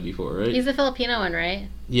met Kevin before, right? He's the Filipino one, right?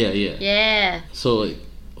 Yeah. Yeah. So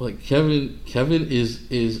like Kevin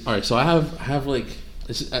is all right. So I have like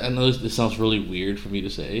I know this sounds really weird for me to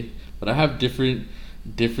say, but I have different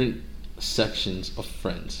sections of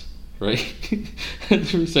friends, right?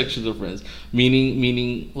 Different sections of friends,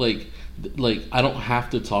 meaning like I don't have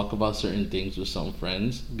to talk about certain things with some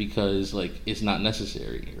friends because like it's not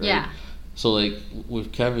necessary, right? Yeah. So like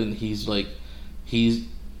with Kevin, he's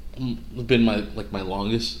been my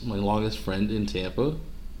longest friend in Tampa,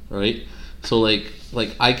 right? So like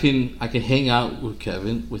I can hang out with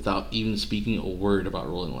Kevin without even speaking a word about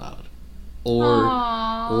Rolling Loud,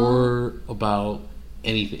 or about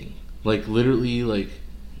anything. Like literally, like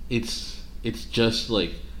it's just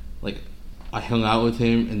like I hung out with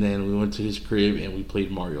him and then we went to his crib and we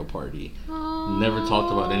played Mario Party. Aww. Never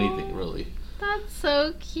talked about anything really. That's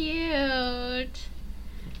so cute.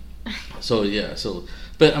 So yeah,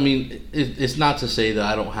 but I mean, it's not to say that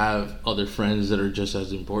I don't have other friends that are just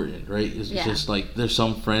as important, right? It's just like there's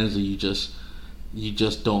some friends that you just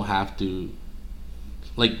don't have to,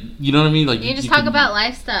 like, you know what I mean? Like you just talk about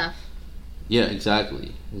life stuff. Yeah,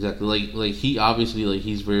 exactly. Like he obviously like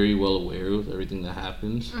he's very well aware of everything that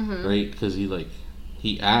happens, mm-hmm. right? Because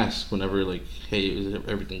he asks whenever like, hey, is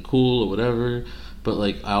everything cool or whatever? But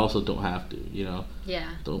like I also don't have to,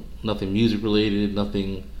 Yeah. Nothing music related,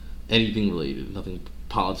 nothing. Anything related, nothing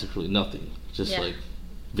politics related, nothing. Just like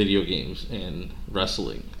video games and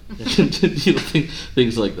wrestling,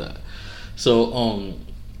 things like that. So,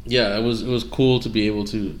 it was cool to be able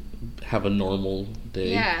to have a normal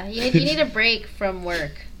day. Yeah, you need a break from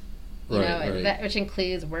work, right. which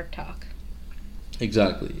includes work talk.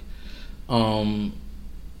 Exactly.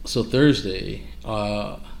 So Thursday,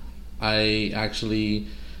 I actually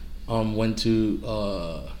went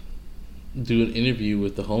to do an interview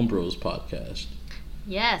with the Homebros podcast.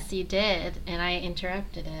 Yes, you did, and I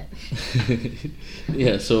interrupted it.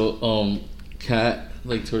 Yeah, so Kat,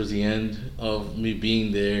 like towards the end of me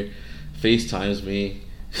being there, FaceTimes me,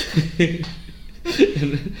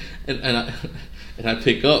 and I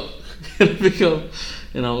pick up,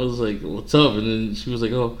 and I was like, "What's up?" And then she was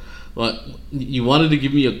like, "Oh, well, you wanted to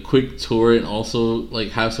give me a quick tour and also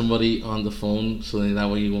like have somebody on the phone so that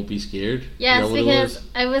way you won't be scared." Yes, because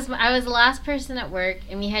I was the last person at work,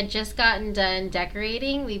 and we had just gotten done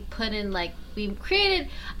decorating. We created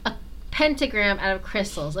a pentagram out of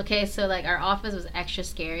crystals. Okay, so like our office was extra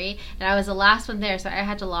scary, and I was the last one there, so I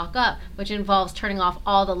had to lock up, which involves turning off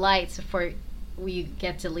all the lights before we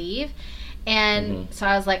get to leave. And so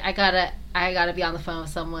I was like, I gotta be on the phone with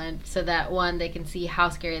someone so that one, they can see how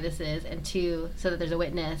scary this is, and two, so that there's a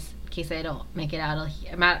witness in case I don't make it out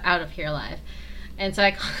of here alive. And so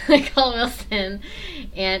I called Wilson,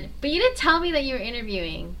 but you didn't tell me that you were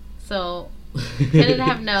interviewing, so I didn't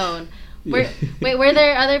have known. Were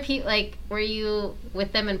there other people? Like, were you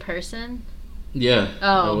with them in person? Yeah,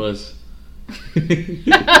 I was.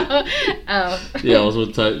 Oh. Yeah, I was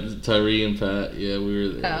with Tyree and Pat. Yeah, we were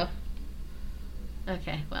there. Oh.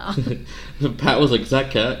 Okay, well. Pat was like, "Is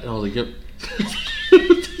that Kat?" And I was like, "Yep."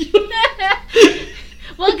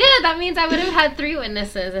 Well, good. That means I would have had 3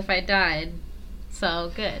 witnesses if I died.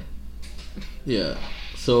 So, good. Yeah.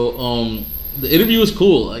 So, the interview was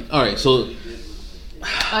cool. Like, all right, so...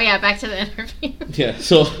 Oh, yeah, back to the interview. Yeah,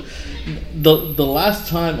 so the last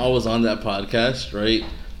time I was on that podcast, right,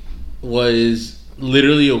 was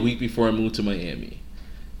literally a week before I moved to Miami.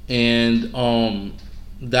 And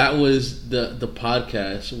that was the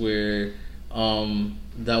podcast where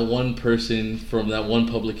that one person from that one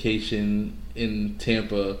publication in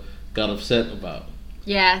Tampa got upset about.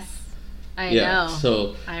 Yes, I know.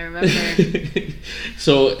 So I remember.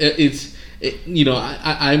 So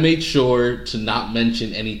I made sure to not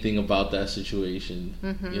mention anything about that situation.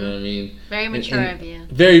 Mm-hmm. You know what I mean? Very mature of you.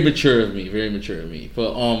 Very mature of me. Very mature of me.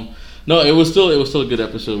 But no, it was still a good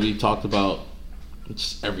episode. We talked about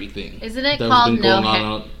just everything. Isn't it called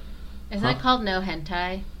No? Isn't it called No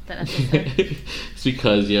Hentai? That episode. It's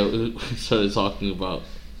because we started talking about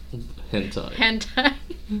hentai. Hentai.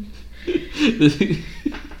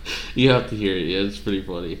 You have to hear it. Yeah, it's pretty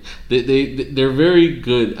funny. They're very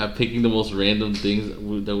good at picking the most random things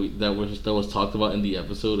that was talked about in the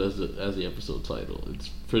episode as the episode title. It's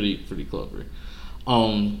pretty clever.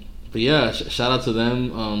 But yeah, shout out to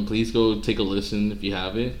them. Please go take a listen if you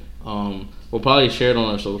haven't. We'll probably share it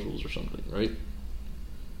on our socials or something, right?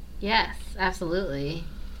 Yes, absolutely.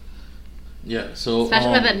 Yeah, so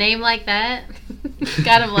especially with a name like that,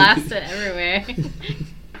 gotta blast it everywhere.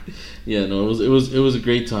 Yeah, no, it was a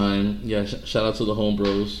great time. Yeah, shout out to the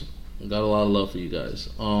Homebros. Got a lot of love for you guys.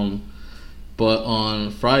 But on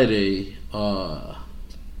Friday, a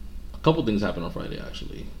couple things happened on Friday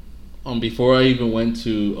actually. Before I even went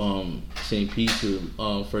to St. Pete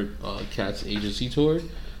for Kat's agency tour,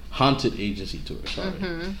 haunted agency tour. Sorry.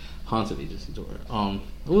 Mm-hmm. Haunted agency tour.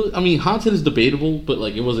 Haunted is debatable, but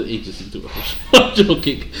like it was an agency tour. I'm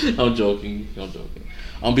joking.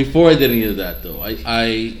 Before I did any of that though,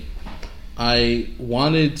 I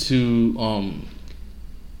wanted to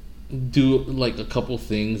do like a couple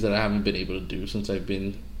things that I haven't been able to do since I've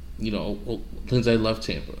been, since I left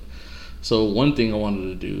Tampa. So one thing I wanted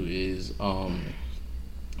to do is, I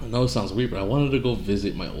know it sounds weird, but I wanted to go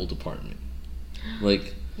visit my old apartment.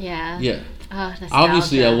 Like, yeah. Oh,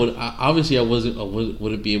 obviously, I wouldn't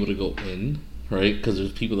be able to go in, right? Because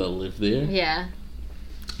there's people that live there. Yeah.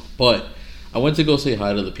 But I went to go say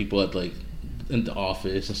hi to the people at in the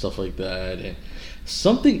office and stuff like that, and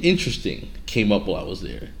something interesting came up while I was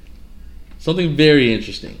there. Something very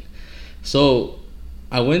interesting. So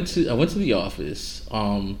I went to the office.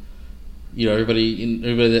 Everybody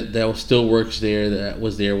that still works there, that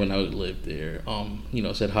was there when I lived there,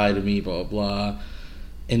 said hi to me, blah, blah, blah.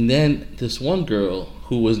 And then this one girl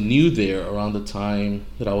who was new there around the time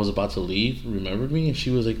that I was about to leave remembered me, and she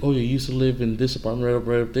was like, "Oh, you used to live in this apartment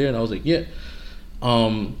right up there?" And I was like, "Yeah."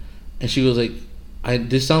 And she was like,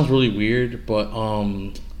 "This sounds really weird, but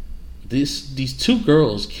these 2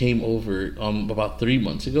 girls came over about 3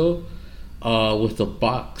 months ago with a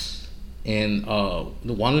box and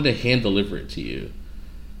wanted to hand deliver it to you."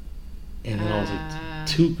 And then I was like,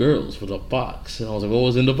 2 girls with a box, and I was like, "What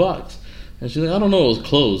was in the box?" And she's like, "I don't know, it was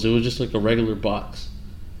clothes. It was just like a regular box."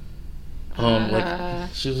 She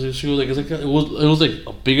was like, it was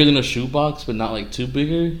like bigger than a shoebox, but not like too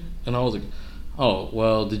bigger. And I was like, "Oh,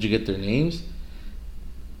 well, did you get their names?"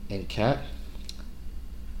 And Kat,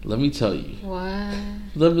 let me tell you. What?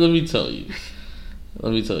 Let me tell you.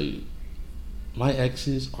 My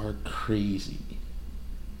exes are crazy.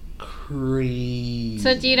 Crazy.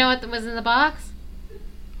 So do you know what was in the box?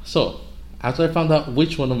 So, after I found out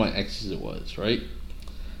which one of my exes it was, right?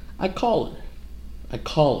 I call her.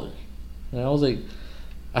 And I was like,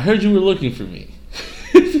 I heard you were looking for me.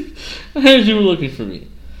 And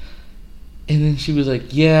then she was like,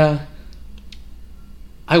 yeah,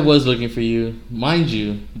 I was looking for you. Mind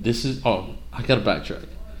you, I gotta backtrack.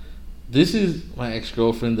 This is my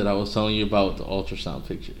ex-girlfriend that I was telling you about the ultrasound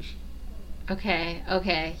pictures. Okay,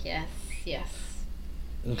 yes.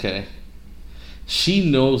 Okay.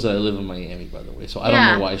 She knows that I live in Miami, by the way, so I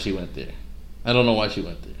don't know why she went there.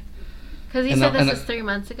 Because you said this was 3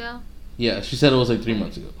 months ago? Yeah, she said it was like 3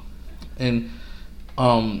 months ago. And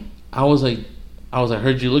I was like, I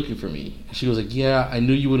heard you looking for me. And she was like, yeah, I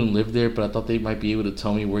knew you wouldn't live there, but I thought they might be able to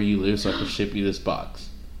tell me where you live so I could ship you this box.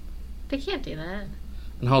 They can't do that.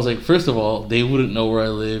 And I was like, first of all, they wouldn't know where I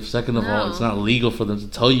live. Second of all, it's not legal for them to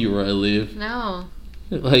tell you where I live. No.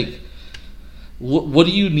 Like, what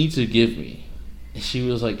do you need to give me? And she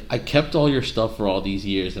was like, I kept all your stuff for all these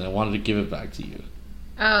years and I wanted to give it back to you.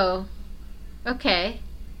 Oh. Okay.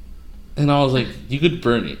 And I was like, you could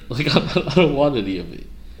burn it. Like, I don't want any of it.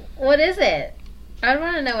 What is it? I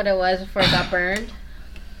want to know what it was before it got burned.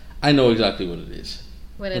 I know exactly what it is.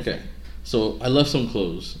 What is it? So I left some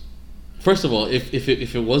clothes. First of all, if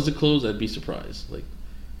it was the clothes, I'd be surprised. Like,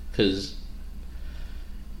 because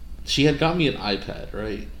she had got me an iPad,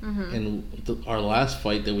 right? Mm-hmm. And our last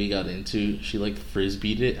fight that we got into, she like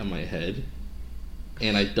frisbeed it at my head.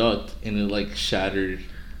 And I ducked and it like shattered.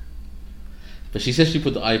 But she said she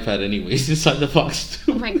put the iPad anyways inside the box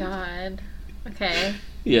too. Oh my god. Okay.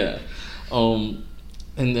 Yeah.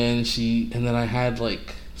 And then I had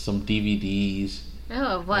like some DVDs.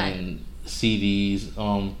 Oh, what? And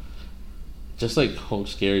CDs. Just like whole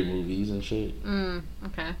scary movies and shit.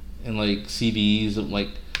 Okay. And like CDs, like,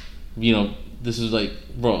 you know, this is like,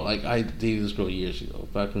 bro, like I dated this girl years ago,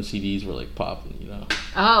 back when CDs were like popping, you know.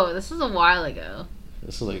 Oh, this is a while ago.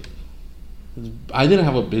 This is like, I didn't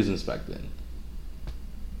have a business back then.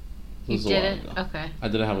 You didn't? Okay. I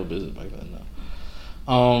didn't have a business back then,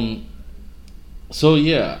 no. So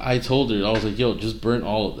yeah, I told her, I was like, yo, just burn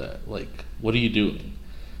all of that. Like, what are you doing?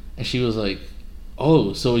 And she was like,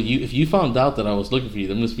 oh, so if you found out that I was looking for you,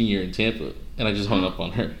 that must mean you're in Tampa. And I just hung up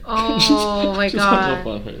on her. Oh my god. Just hung up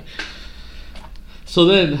on her. So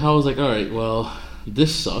then I was like, all right, well,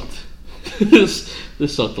 this sucked. this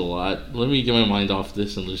sucked a lot. Let me get my mind off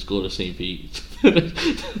this and just go to St. Pete. And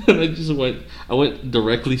I went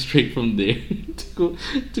directly straight from there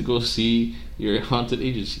to go see your haunted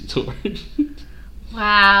agency tour.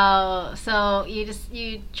 Wow. So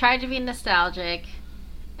you tried to be nostalgic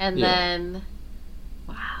and then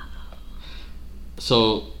wow.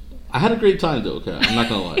 So I had a great time though, okay? I'm not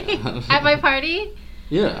gonna lie. At my party?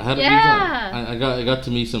 Yeah, I had a great time. I got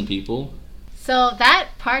to meet some people. So that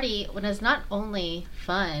party was not only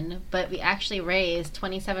fun, but we actually raised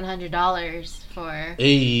 $2,700 for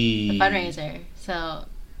the fundraiser. So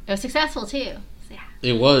it was successful too. So, yeah.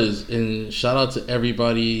 It was, and shout out to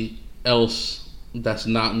everybody else that's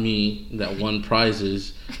not me that won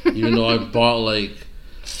prizes. Even though I bought like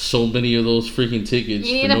so many of those freaking tickets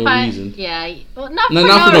for no reason. Yeah, well, not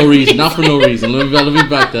for no reason. Not for no reason. Let me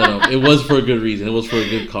back that up. It was for a good reason. It was for a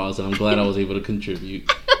good cause, and I'm glad I was able to contribute.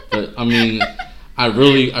 But I mean, I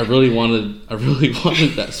really wanted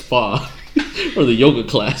that spa or the yoga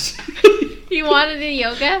class. You wanted the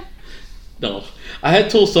yoga? No, I had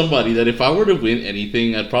told somebody that if I were to win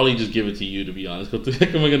anything, I'd probably just give it to you. To be honest, what the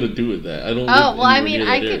heck am I gonna do with that? I don't. Oh well, I mean,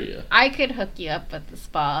 I could hook you up with the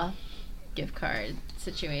spa gift card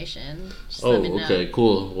situation. Just okay,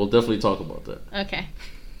 cool. We'll definitely talk about that. Okay.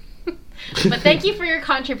 But thank you for your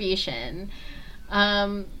contribution.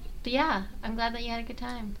 But yeah, I'm glad that you had a good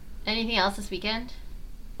time. Anything else this weekend?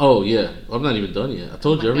 Oh yeah, I'm not even done yet. I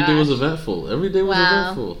told you every day was eventful. Every day was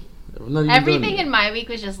eventful. I'm not even Everything in my week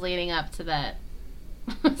was just leading up to that.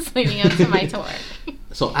 Leading up to my tour.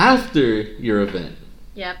 So after your event,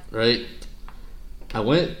 yep. Right? I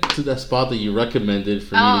went to that spot that you recommended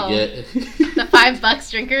for me to get. The $5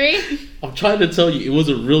 drinkery? I'm trying to tell you, it was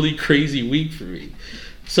a really crazy week for me.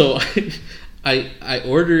 So I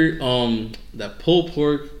ordered that pulled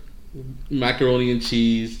pork macaroni and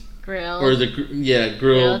cheese grilled or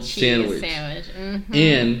grilled sandwich. Mm-hmm.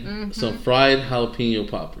 And some fried jalapeno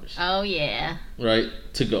poppers. Oh yeah. Right?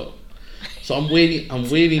 To go. So I'm waiting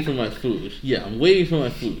for my food. Yeah, I'm waiting for my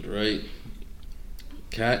food, right?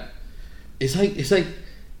 Cat. It's like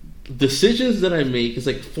decisions that I make is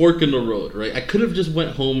like fork in the road, right? I could have just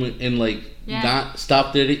went home and like not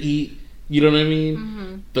stopped there to eat, You know what I mean?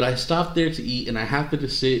 Mm-hmm. But I stopped there to eat, and I happened to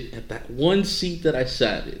sit at that one seat that I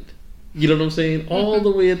sat in. You know what I'm saying? All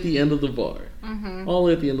the way at the end of the bar. Mm-hmm. All the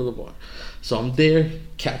way at the end of the bar. So I'm there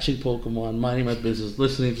catching Pokemon, minding my business,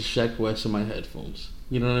 listening to Sheck West in my headphones.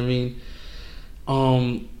 You know what I mean?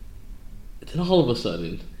 Then all of a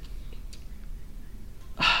sudden,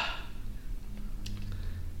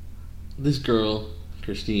 this girl,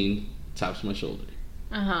 Christine, taps my shoulder.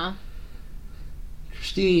 Uh-huh.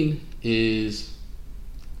 Christine is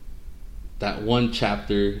that one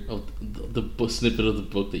chapter of the snippet of the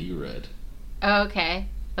book that you read. Oh, okay.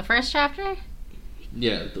 The first chapter?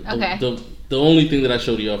 Yeah. Okay. The only thing that I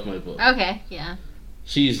showed you off my book. Okay, yeah.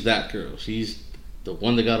 She's that girl. She's the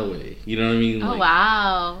one that got away. You know what I mean? Oh,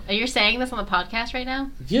 wow. Are you saying this on the podcast right now?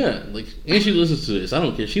 Yeah, and she listens to this. I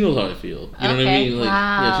don't care. She knows how I feel. You know what I mean? Wow.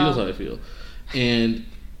 Yeah, she knows how I feel.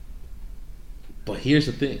 But here's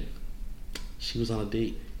the thing. She was on a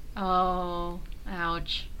date. Oh,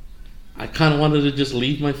 ouch. I kind of wanted to just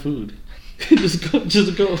leave my food.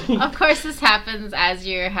 just go. Of course, this happens as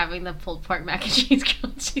you're having the pulled pork mac and cheese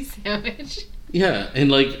grilled cheese sandwich. Yeah,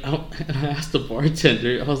 and I asked the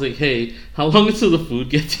bartender, I was like, hey, how long until the food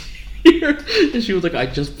gets here? And she was like, I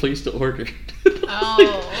just placed the order.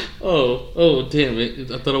 Oh, damn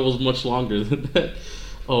it. I thought it was much longer than that.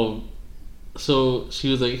 So she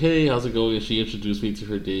was like, hey, how's it going? And she introduced me to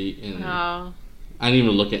her date. And I didn't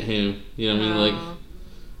even look at him. You know what I mean?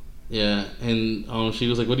 Yeah. And she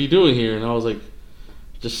was like, what are you doing here? And I was like,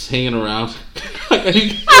 just hanging around.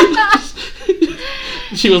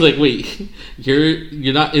 She was like, wait,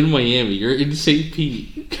 you're not in Miami. You're in St.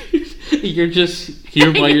 Pete. You're just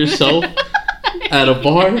here by yourself at a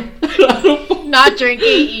bar. Not drinking,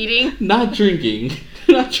 eating. Not drinking.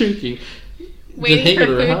 Waiting for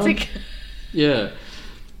food to come. Yeah.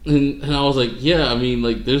 And I was like, yeah, I mean,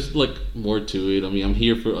 there's, more to it. I mean, I'm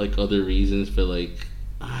here for, other reasons, but,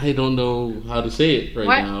 I don't know how to say it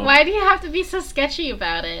now. Why do you have to be so sketchy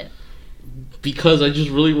about it? Because I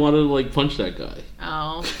just really wanted to, punch that guy.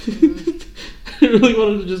 Oh. I really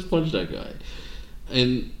wanted to just punch that guy.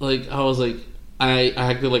 And, I was like, I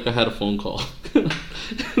acted like I had a phone call. And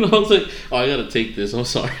I was like, oh, I gotta take this. I'm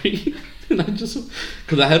sorry. And I just,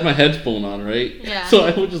 because I had my headphone on, right? Yeah. So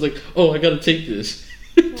I was just like, oh, I gotta take this.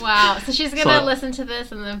 Wow. So she's gonna listen to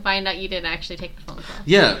this and then find out you didn't actually take the phone call.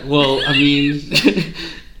 Yeah. Well, I mean,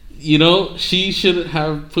 she should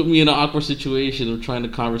have put me in an awkward situation of trying to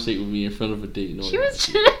conversate with me in front of a date. She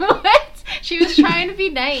was what? She was trying to be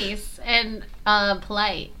nice and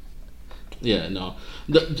polite. Yeah. No.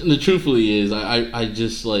 The truthfully is, I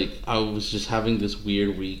just I was just having this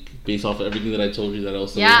weird week based off of everything that I told you that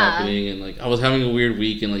else was happening, and I was having a weird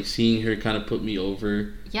week, and seeing her kind of put me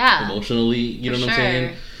over. Yeah. Emotionally, you know what I'm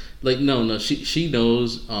saying? No, she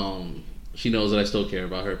knows. She knows that I still care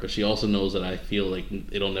about her, but she also knows that I feel like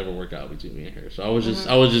it'll never work out between me and her. So I was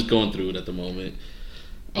just going through it at the moment.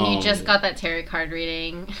 And you just got that tarot card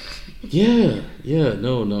reading. Yeah,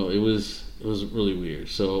 no, it was really weird.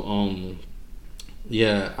 So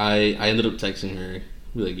yeah, I ended up texting her,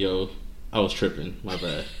 be like, yo, I was tripping, my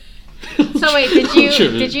bad. So wait,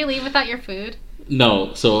 did you leave without your food?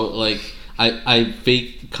 No, so I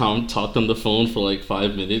fake talked on the phone for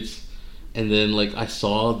 5 minutes, and then I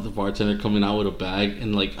saw the bartender coming out with a bag,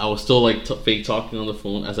 and I was still fake talking on the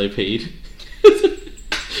phone as I paid,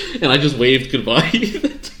 and I just waved goodbye.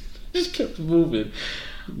 Just kept moving.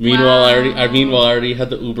 Meanwhile, I already had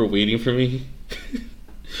the Uber waiting for me.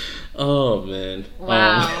 Oh man!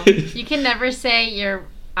 Wow, you can never say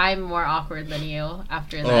I'm more awkward than you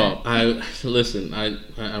after that. Oh, I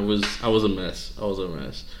was a mess.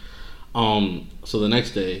 So the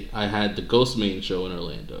next day, I had the Ghostman show in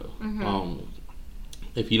Orlando. Mm-hmm.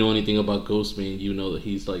 If you know anything about Ghostman, you know that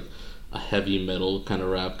he's a heavy metal kind of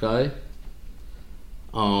rap guy.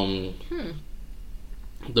 The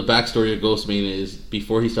backstory of Ghostman is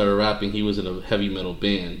before he started rapping, he was in a heavy metal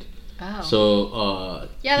band. Oh. So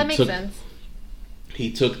yeah, that makes sense.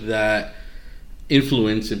 He took that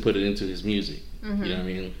influence and put it into his music. Mm-hmm. You know what I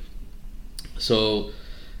mean? So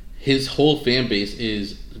his whole fan base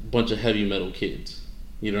is a bunch of heavy metal kids.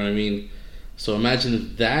 You know what I mean? So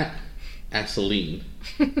imagine that as Celine.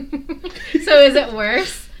 So is it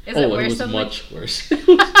worse? It was much worse. It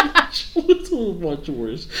was much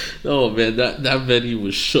worse. Oh man, that venue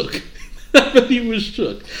was shook. That venue was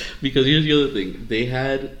shook. Because here's the other thing. They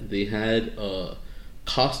had a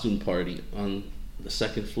costume party on the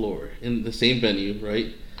second floor in the same venue,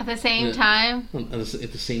 right? At the same time? At the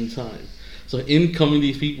same time. So in coming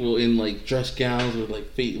these people in dress gowns with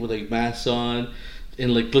with masks on,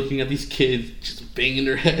 and looking at these kids just banging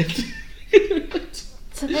their heads.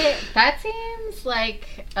 So that seems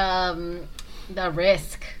like the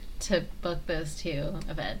risk to book those two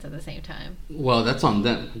events at the same time. Well, that's on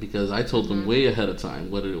them because I told them way ahead of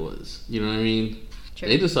time what it was. You know what I mean? True.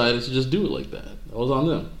 They decided to just do it like that. That was on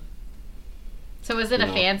them. So was it a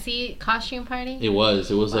fancy costume party? It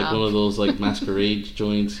was. It was like one of those like masquerade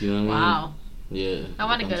joints. You know what I mean? Wow. Yeah. I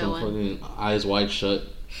want to go to one. Eyes wide shut.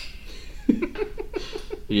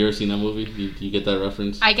 Have you ever seen that movie? Do you get that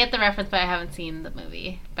reference? I get the reference, but I haven't seen the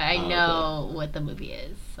movie. But I know what the movie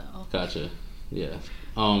is. So. Gotcha. Yeah.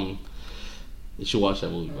 You should watch that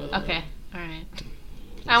movie, by the way. Okay. All right.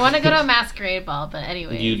 I want to go to a masquerade ball, but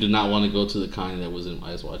anyway. You did not want to go to the kind that was in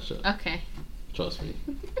Eyes Wide Shut. Okay. Trust me.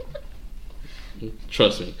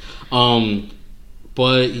 Trust me.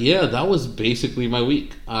 But yeah, that was basically my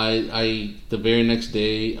week. I the very next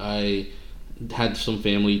day I had some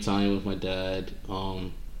family time with my dad.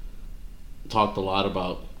 Talked a lot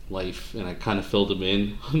about life, and I kind of filled him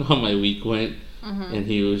in on how my week went. Mm-hmm. And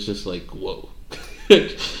he was just like, "Whoa,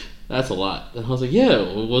 that's a lot." And I was like, "Yeah,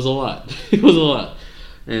 it was a lot. It was a lot."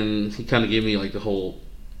 And he kind of gave me like the whole.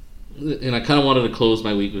 And I kind of wanted to close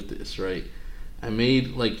my week with this, right? I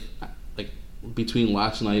made like between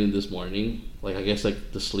last night and this morning, like I guess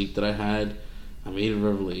like the sleep that I had, I made a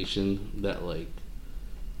revelation that like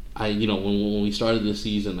when we started this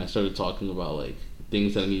season, I started talking about like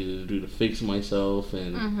things that I needed to do to fix myself,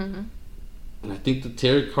 and I think the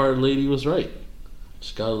tarot card lady was right.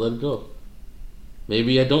 Just gotta let it go.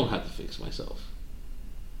 Maybe I don't have to fix myself.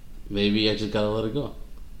 Maybe I just gotta let it go.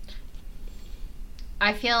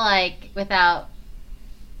 I feel like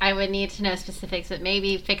I would need to know specifics, but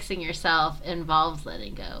maybe fixing yourself involves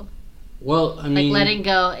letting go. Well, I mean, like letting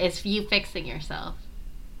go is you fixing yourself.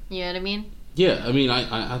 You know what I mean? Yeah, I mean,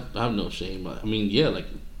 I have no shame. I mean, yeah, like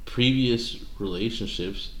previous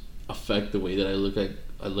relationships affect the way that I look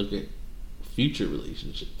at future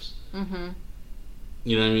relationships. Mm-hmm.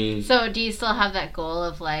 You know what I mean? So, do you still have that goal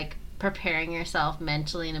of like preparing yourself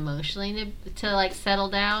mentally and emotionally to like settle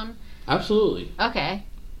down? Absolutely. Okay.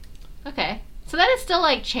 So that is still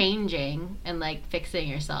like changing and like fixing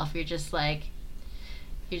yourself. You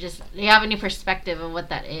have a new perspective of what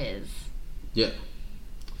that is. Yeah.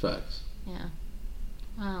 Facts. Yeah.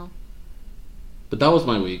 Wow. But that was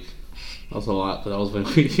my week. That was a lot, but that was my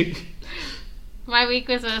week. My week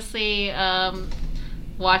was mostly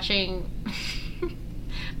watching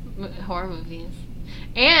horror movies.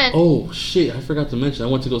 And oh shit, I forgot to mention I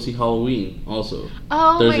went to go see Halloween also.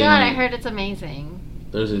 Oh Thursday my god, night. I heard it's amazing.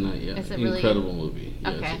 Thursday night, yeah. Is it incredible really? Movie.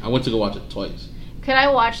 Yes. Okay. I went to go watch it twice. Could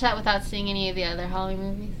I watch that without seeing any of the other Halloween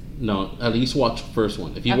movies? No, at least watch the first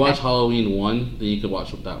one. If you watch Halloween 1, then you could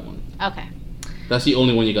watch that one. Okay. That's the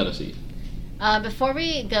only one you gotta see. Before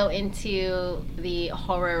we go into the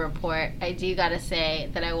horror report, I do gotta say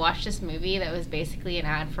that I watched this movie that was basically an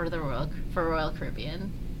ad for Royal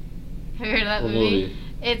Caribbean. Have you heard of that movie?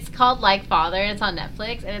 It's called Like Father, and it's on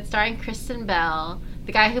Netflix, and it's starring Kristen Bell,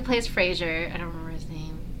 the guy who plays Frasier. I don't remember his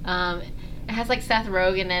name. It has like Seth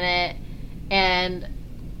Rogen in it, and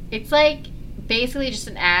it's like basically just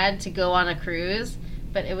an ad to go on a cruise,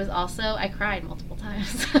 but it was also, I cried multiple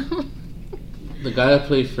times. The guy that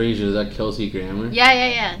played Frasier, is that Kelsey Grammer?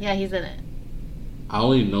 Yeah, he's in it. I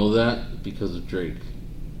only know that because of Drake.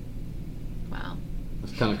 Wow.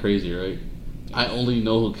 That's kind of crazy, right? I only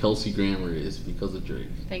know who Kelsey Grammer is because of Drake.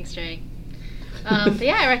 Thanks, Drake. But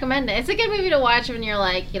yeah, I recommend it. It's a good movie to watch when you're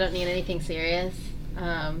like, you don't need anything serious,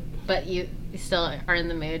 but you still are in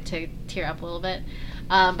the mood to tear up a little bit.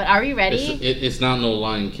 But are we ready? It's not no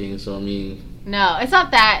Lion King, so I mean... No, it's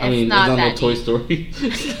not that. It's not that no Toy Story.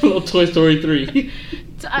 It's not no Toy Story 3.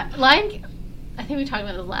 Lion King... I think we talked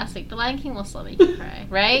about this last week. The Lion King will still make you cry,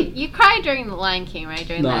 right? You cried during the Lion King, right?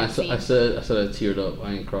 During that scene. I said I teared up.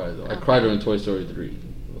 I ain't cried though. Okay. I cried during Toy Story 3.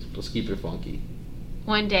 Let's keep it funky.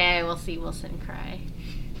 One day I will see Wilson cry.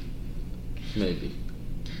 Maybe.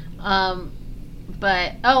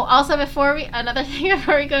 But also another thing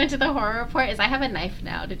before we go into the horror report is I have a knife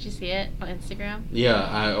now. Did you see it on Instagram? Yeah,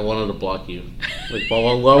 I wanted to block you. Like,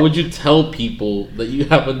 why would you tell people that you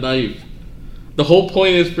have a knife? The whole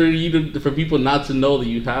point is for people not to know that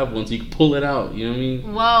you have one, so you can pull it out. You know what I mean?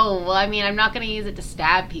 Whoa. Well, I mean, I'm not going to use it to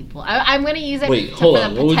stab people. I'm going to use it for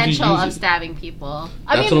the potential of stabbing people.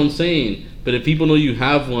 That's what I'm saying. But if people know you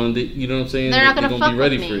have one, you know what I'm saying? They're not going to fuck be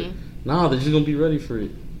ready with for me. it. Nah, they're just going to be ready for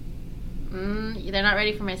it. They're not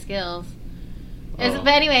ready for my skills. But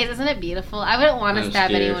anyways, isn't it beautiful? I wouldn't want to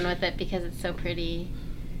stab anyone with it because it's so pretty.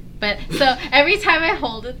 But so every time I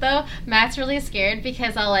hold it though, Matt's really scared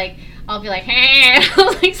because I'll be like, hey, and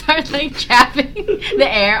I'll like start like chapping the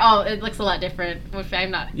air. Oh, it looks a lot different if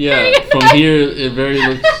I'm not. Yeah, from here it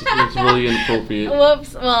looks really inappropriate.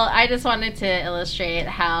 Whoops. Well, I just wanted to illustrate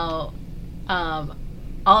how, all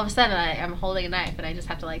of a sudden I'm holding a knife and I just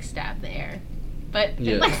have to like stab the air. But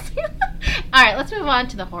yeah. All right, let's move on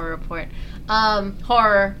to the horror report.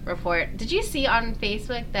 Horror report. Did you see on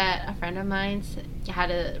Facebook that a friend of mine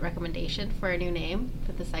had a recommendation for a new name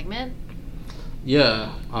for the segment?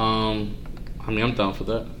 Yeah. I mean, I'm down for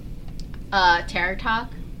that. Terror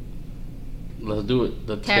Talk. Let's do it.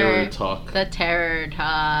 The Terror Talk. The Terror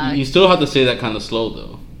Talk. You still have to say that kind of slow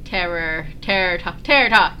though. Terror Talk. Terror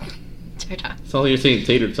Talk. Sounds like you're saying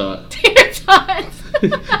tater tot. Tater tots.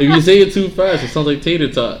 If you say it too fast, it sounds like tater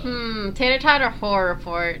tot. Tater tot or horror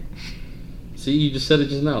report? See, you just said it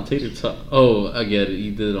just now. Tater tot. Oh, I get it.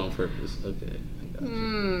 You did it on purpose. Okay. I got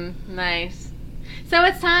you. Nice. So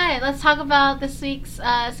it's time. Let's talk about this week's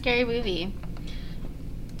scary movie.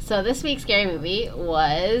 So this week's scary movie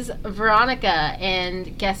was Veronica,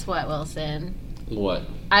 and guess what, Wilson? What?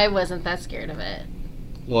 I wasn't that scared of it.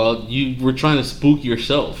 Well, you were trying to spook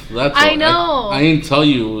yourself. That's I all. know. I didn't tell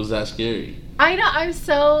you it was that scary. I know. I'm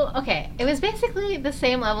so okay. It was basically the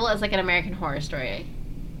same level as like an American Horror Story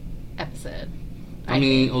episode. I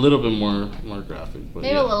mean, a little bit more graphic, but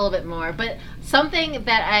maybe a little bit more. But something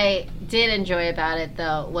that I did enjoy about it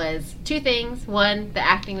though was two things. One, the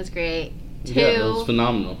acting was great. Two, yeah, it was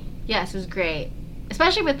phenomenal. Yes, it was great,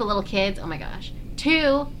 especially with the little kids. Oh my gosh.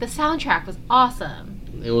 Two, the soundtrack was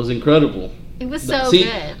awesome. It was incredible. It was so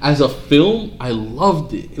good. As a film, I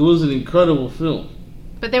loved it. It was an incredible film.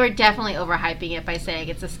 But they were definitely overhyping it by saying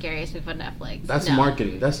it's the scariest movie on Netflix. That's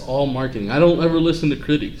marketing. That's all marketing. I don't ever listen to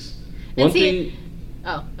critics. One thing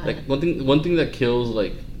that kills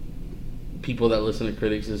like people that listen to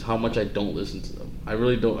critics is how much I don't listen to them. I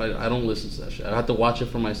really don't. I don't listen to that shit. I have to watch it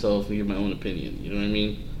for myself and give my own opinion. You know what I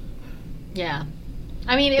mean? Yeah.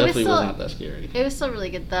 I mean, it was not that scary. It was still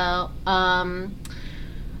really good though.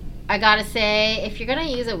 I gotta say, if you're gonna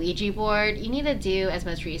use a Ouija board, you need to do as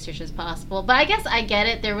much research as possible. But I guess I get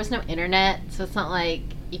it. There was no internet, so it's not like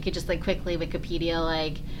you could just like quickly Wikipedia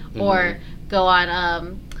or go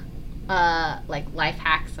on like life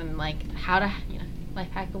hacks and like how to life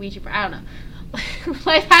hack a Ouija board. I don't know.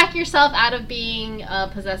 Life hack yourself out of being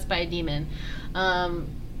possessed by a demon.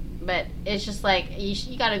 But it's just like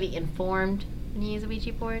you gotta be informed when you use a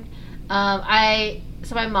Ouija board.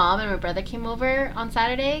 So my mom and my brother came over on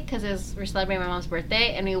Saturday because we're celebrating my mom's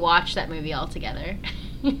birthday, and we watched that movie all together.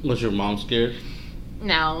 Was your mom scared?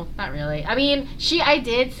 No, not really. I mean, I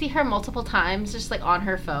did see her multiple times just like on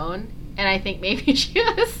her phone, and I think maybe she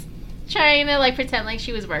was trying to like pretend like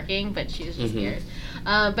she was working, but she was just scared.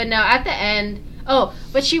 But no, at the end,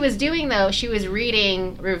 what she was doing though, she was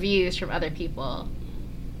reading reviews from other people.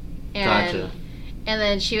 Gotcha. And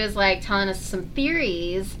then she was like telling us some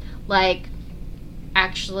theories, like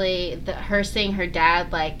actually her seeing her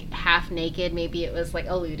dad like half naked, maybe it was like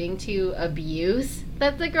alluding to abuse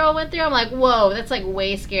that the girl went through. I'm like, whoa, that's like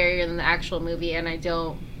way scarier than the actual movie, and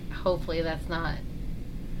hopefully that's not.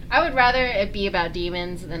 I would rather it be about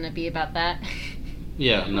demons than it be about that.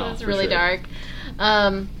 Yeah, no, that's really dark.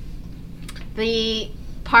 The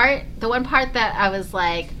one part that I was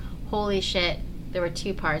like, holy shit. There were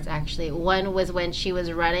two parts, actually. One was when she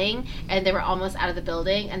was running, and they were almost out of the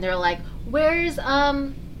building, and they were like, where's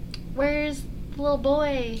the little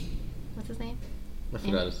boy? What's his name? I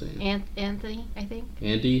forgot his name. Anthony, I think.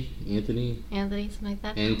 Anthony, something like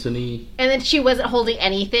that. Anthony. And then she wasn't holding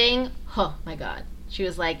anything. Oh, my God. She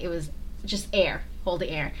was like, it was just air, holding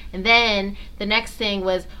air. And then the next thing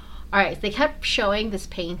was, all right, they kept showing this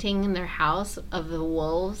painting in their house of the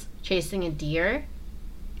wolves chasing a deer.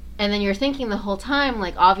 And then you're thinking the whole time,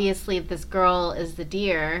 like, obviously this girl is the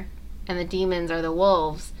deer and the demons are the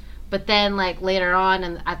wolves. But then, like, later on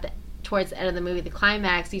and towards the end of the movie, the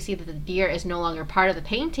climax, you see that the deer is no longer part of the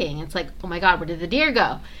painting. It's like, oh my God, where did the deer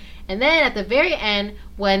go? And then at the very end,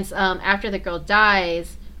 when after the girl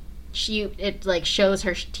dies, it like shows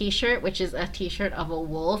her t-shirt, which is a t-shirt of a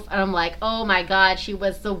wolf. And I'm like, oh my God, she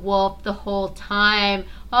was the wolf the whole time.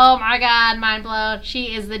 Oh my God, mind blown.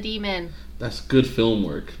 She is the demon. That's good film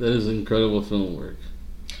work. That is incredible film work.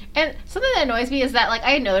 And something that annoys me is that, like,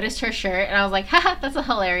 I noticed her shirt, and I was like, haha, that's a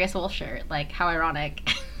hilarious wolf shirt. Like, how ironic.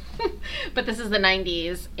 But this is the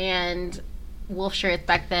 90s, and wolf shirts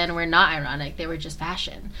back then were not ironic. They were just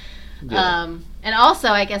fashion. Yeah. And also,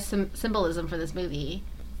 I guess, some symbolism for this movie.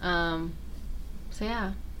 So,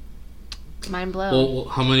 yeah. Mind blown. Well,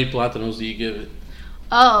 how many platinums do you give it?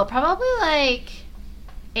 Oh, probably, like,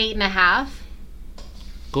 8.5.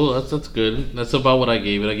 Cool. That's good. That's about what I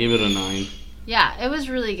gave it. I gave it a 9. Yeah, it was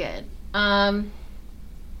really good. Yeah.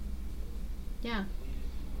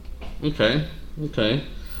 Okay.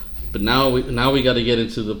 But now we got to get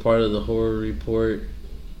into the part of the horror report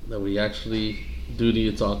that we actually do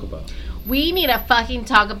need to talk about. We need to fucking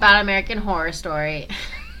talk about American Horror Story.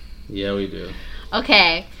 Yeah, we do.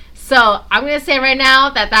 Okay, so I'm gonna say right now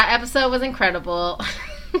that episode was incredible.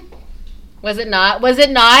 Was it not? Was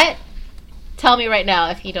it not? Tell me right now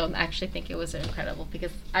if you don't actually think it was incredible,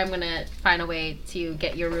 because I'm gonna find a way to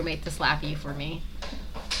get your roommate to slap you for me.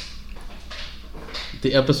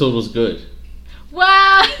 The episode was good.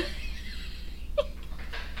 Wow!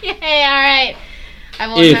 Yay, alright. I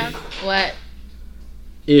won't have... What?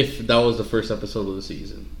 If that was the first episode of the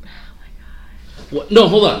season. Oh my god. What? No,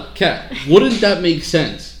 hold on. Kat, wouldn't that make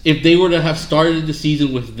sense if they were to have started the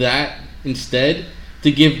season with that instead,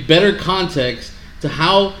 to give better context to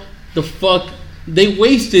how the fuck they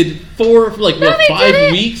wasted 5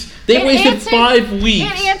 weeks? They wasted 5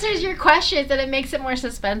 weeks. It answers your questions and it makes it more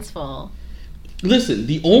suspenseful. Listen,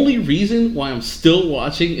 the only reason why I'm still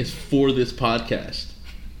watching is for this podcast.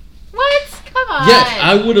 What? Come on. Yes,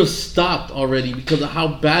 I would have stopped already because of how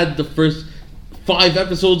bad the first 5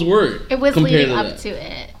 episodes were. It was leading up to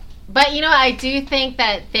it. But, I do think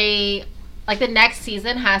that the next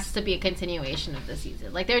season has to be a continuation of the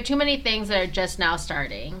season. There are too many things that are just now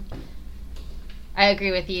starting. I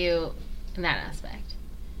agree with you in that aspect.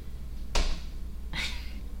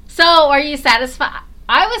 So, are you satisfied?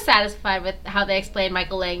 I was satisfied with how they explained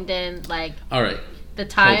Michael Langdon, all right, the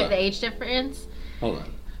time, the age difference. Hold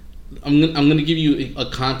on. I'm gonna give you a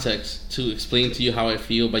context to explain to you how I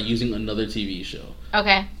feel by using another TV show.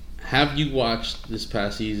 Okay. Have you watched this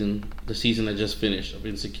past season, the season I just finished of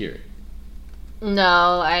Insecure?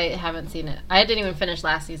 No, I haven't seen it. I didn't even finish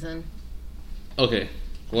last season. Okay.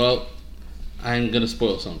 Well, I'm gonna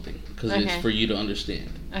spoil something because it's for you to understand.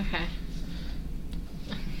 Okay.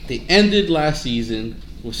 They ended last season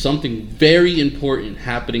with something very important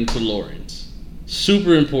happening to Lawrence.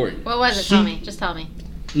 Super important. What was it? Tell me. Just tell me.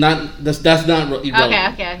 That's not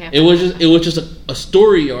irrelevant. Okay. It was just a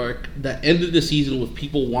story arc that ended the season with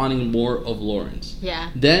people wanting more of Lawrence. Yeah.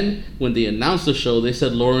 Then when they announced the show, they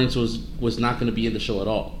said Lawrence was not going to be in the show at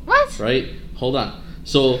all. What? Right? Hold on.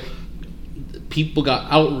 So people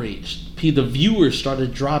got outraged. The viewers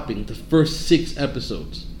started dropping the first 6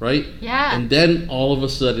 episodes, right? Yeah. And then all of a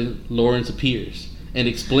sudden, Lawrence appears and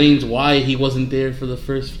explains why he wasn't there for the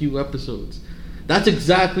first few episodes. That's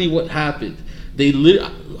exactly what happened.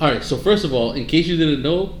 Alright, so first of all, in case you didn't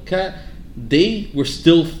know, Kat, they were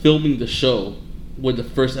still filming the show when the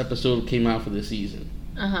first episode came out for the season.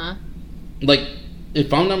 Uh-huh.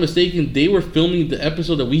 If I'm not mistaken, they were filming the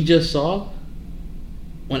episode that we just saw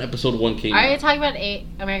when episode 1 came out. Are you talking about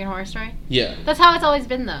American Horror Story? Yeah. That's how it's always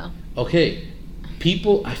been, though. Okay.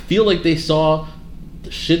 People, I feel like they saw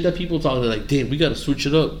the shit that people talk. They're like, damn, we gotta switch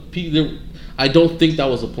it up. I don't think that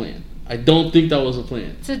was a plan.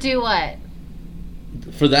 To do what?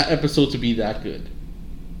 For that episode to be that good.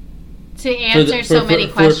 To answer so many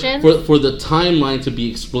questions? For the timeline to be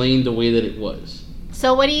explained the way that it was.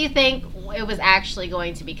 So what do you think it was actually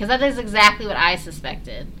going to be? Because that is exactly what I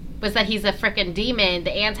suspected. Was that he's a freaking demon,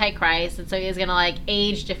 the Antichrist, and so he's gonna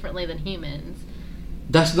age differently than humans.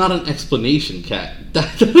 That's not an explanation, Kat.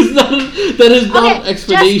 That is not an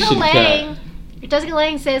explanation, Kat. Jessica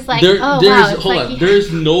Lange says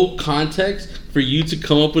there's no context for you to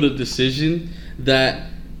come up with a decision that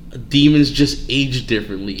demons just age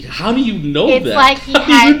differently. How do you know that?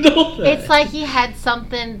 It's like he had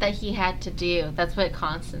something that he had to do. That's what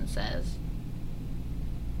Constance says.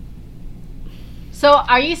 So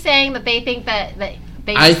are you saying that they think that they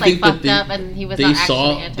just fucked up and he was not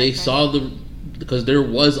actually Antichrist? They saw because there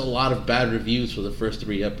was a lot of bad reviews for the first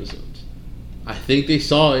 3 episodes. I think they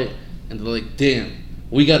saw it and they're like, damn,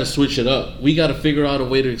 we got to switch it up. We got to figure out a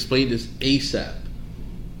way to explain this ASAP.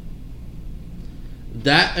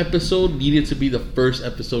 That episode needed to be the first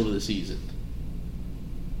episode of the season.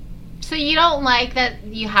 So you don't like that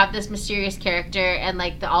you have this mysterious character and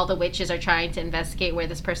all the witches are trying to investigate where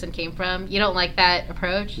this person came from? You don't like that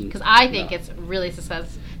approach? Because I think it's really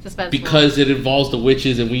suspenseful. Because it involves the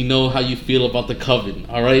witches and we know how you feel about the coven,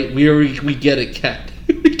 alright? We get it, Kat.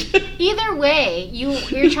 Either way,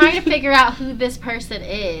 you're trying to figure out who this person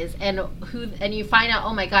is and you find out,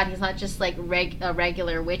 oh my god, he's not just a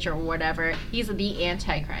regular witch or whatever. He's the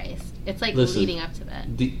Antichrist. It's leading up to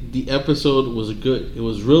that. The episode was good. It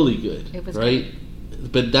was really good. It was right,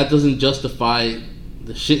 good. But that doesn't justify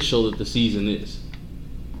the shit show that the season is.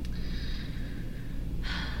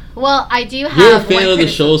 Well, I do have. You're a fan of the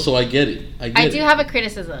show, so I get it. I do have a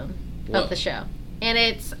criticism of the show.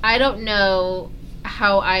 And I don't know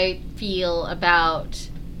how I feel about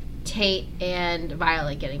Tate and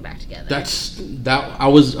Violet getting back together. I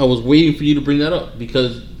was waiting for you to bring that up,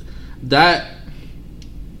 because that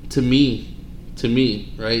to me,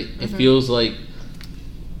 right? It feels like,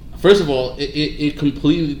 first of all, it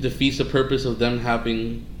completely defeats the purpose of them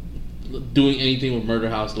doing anything with Murder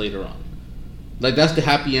House later on. Like, that's the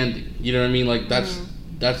happy ending. You know what I mean? Like, that's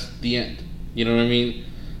the end. You know what I mean?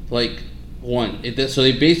 Like, so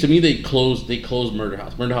they closed Murder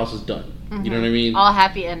House. Murder House is done. You know what I mean? All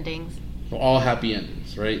happy endings. All happy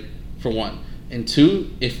endings, right? For one. And two,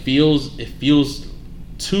 it feels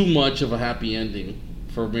too much of a happy ending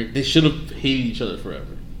for me. They should have hated each other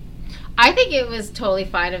forever. I think it was totally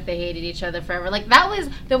fine if they hated each other forever. Like, that was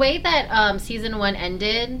the way that season 1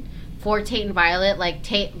 ended for Tate and Violet. Like,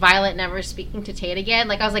 Violet never speaking to Tate again.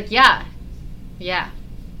 Like, I was like, yeah.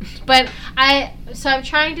 But so I'm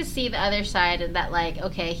trying to see the other side, and that, like,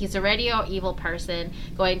 okay, he's already an evil person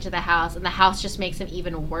going to the house, and the house just makes him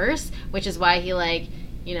even worse, which is why he, like,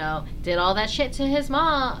 you know, did all that shit to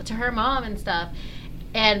her mom and stuff.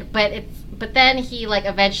 But then he, like,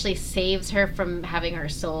 eventually saves her from having her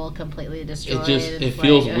soul completely destroyed. It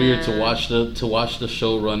feels weird to watch the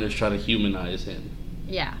showrunners try to humanize him.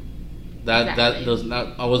 Yeah. That does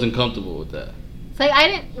not. I wasn't comfortable with that. It's like, I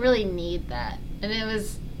didn't really need that, and it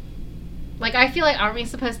was. Like, I feel like, aren't we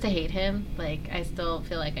supposed to hate him? Like, I still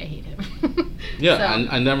feel like I hate him. Yeah, so.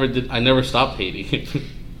 I never did. I never stopped hating him.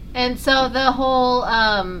 And so the whole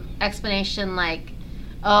explanation, like,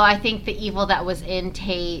 oh, I think the evil that was in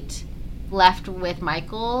Tate left with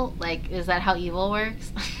Michael. Like, is that how evil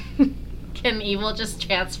works? Can evil just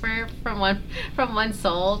transfer from one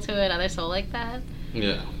soul to another soul like that?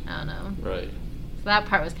 Yeah. I don't know. Right. So that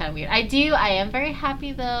part was kind of weird. I am very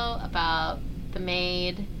happy, though, about the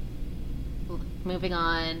maid moving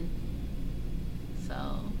on. So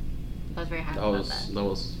I was very happy about that. That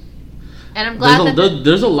was. And I'm glad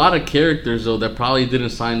there's a lot of characters, though, that probably didn't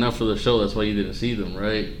sign up for the show. That's why you didn't see them,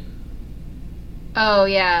 right? Oh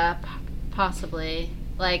yeah, possibly.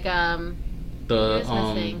 Like the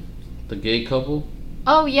gay couple.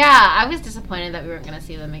 Oh yeah, I was disappointed that we weren't gonna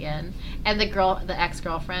see them again. And the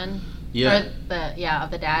ex-girlfriend. Yeah. Of the dad.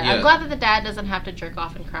 Yeah. I'm glad that the dad doesn't have to jerk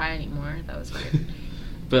off and cry anymore. That was weird.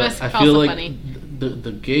 But I feel like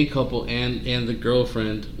the gay couple and the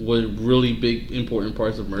girlfriend were really big, important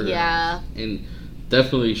parts of Murder House. And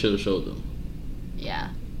definitely should have showed them.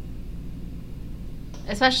 Yeah.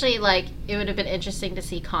 Especially, like, it would have been interesting to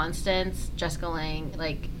see Constance, Jessica Lange,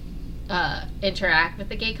 like, interact with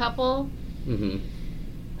the gay couple. Mm-hmm.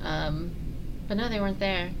 But no, they weren't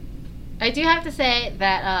there. I do have to say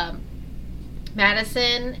that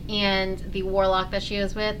Madison and the warlock that she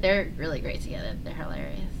was with, they're really great together. They're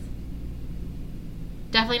hilarious.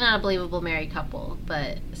 Definitely not a believable married couple,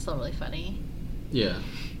 but still really funny. Yeah.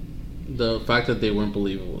 The fact that they weren't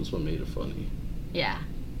believable is what made it funny. Yeah,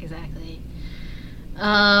 exactly.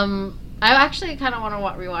 I actually kind of want to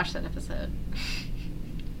rewatch that episode.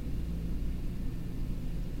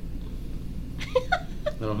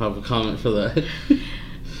 I don't have a comment for that.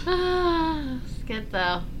 It's good,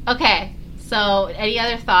 though. Okay. So, any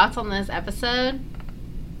other thoughts on this episode?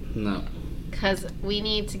 No. Because we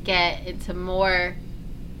need to get into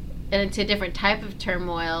a different type of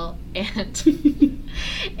turmoil and,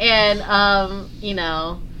 you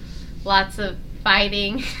know, lots of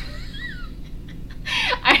fighting.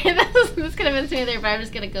 This could have been smoother, but I'm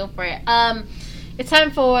just going to go for it. It's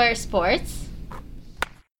time for sports.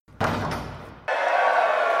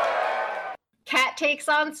 Cat takes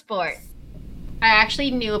on sports. I actually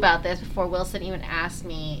knew about this before Wilson even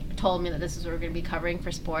told me that this is what we're going to be covering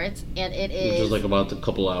for sports, and it is... Which was like about a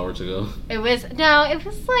couple hours ago. It was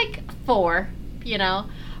like 4, you know,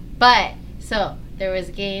 but, so, there was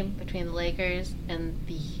a game between the Lakers and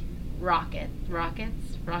the Rocketeers?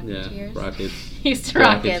 Yeah, Rockets. Houston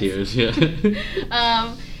Rockets. Rocketeers,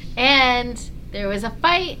 yeah. And there was a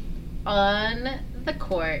fight on the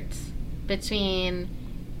court between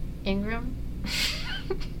Ingram,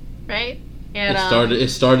 right? And, it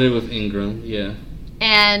started with Ingram, yeah.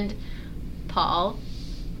 And Paul.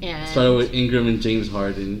 And it started with Ingram and James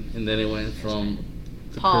Harden, and then it went from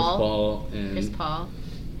Chris Paul and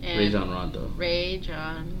Rajon Rondo.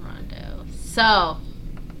 So,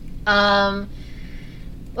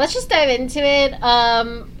 let's just dive into it.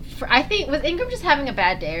 I think, was Ingram just having a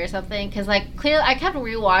bad day or something? Because, like, clearly, I kept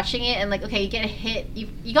rewatching it, and, like, okay, you get hit.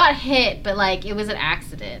 You got hit, but, like, it was an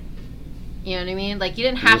accident. You know what I mean? Like, you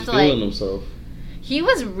didn't have to, like... Himself. He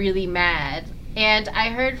was really mad. And I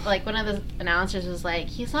heard like one of the announcers was like,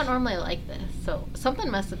 he's not normally like this, so something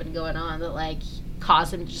must have been going on that like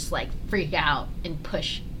caused him to just like freak out and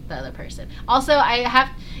push the other person. Also,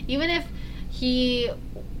 even if you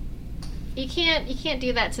can't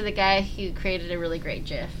do that to the guy who created a really great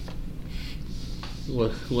GIF.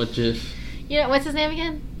 What GIF? You know what's his name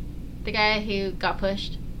again? The guy who got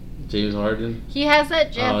pushed. James Harden. He has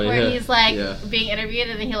that GIF where he's like being interviewed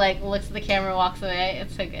and then he like looks at the camera and walks away.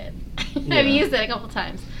 It's so good. I've used it a couple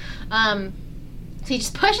times. So he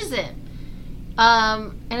just pushes it.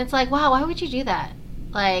 And it's like, wow, why would you do that?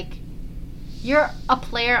 Like, you're a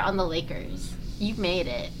player on the Lakers. You've made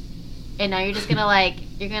it. And now you're just gonna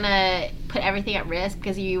you're gonna put everything at risk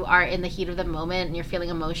because you are in the heat of the moment and you're feeling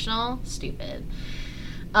emotional? Stupid.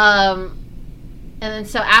 And then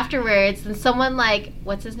so afterwards, then someone like,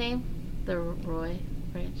 what's his name? The Rajon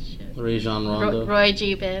Rondo. Roy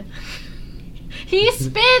G. Biv. He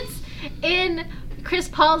spits in Chris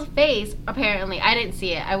Paul's face, apparently. I didn't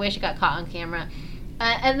see it. I wish it got caught on camera.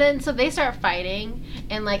 And then so they start fighting,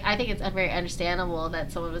 and like I think it's very understandable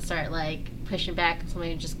that someone would start like pushing back at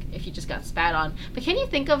somebody if you just got spat on. But can you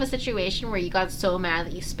think of a situation where you got so mad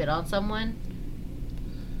that you spit on someone?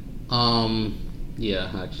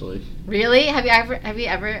 Yeah, actually. Really? Have you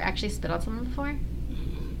ever actually spit on someone before?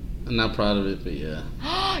 I'm not proud of it, but yeah.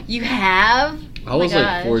 You have? I was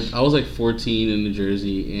like 14 in New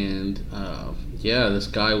Jersey, and this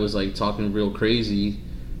guy was like talking real crazy,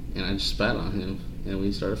 and I just spat on him, and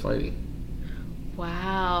we started fighting.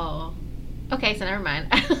 Wow. Okay, so never mind.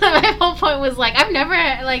 My whole point was like I've never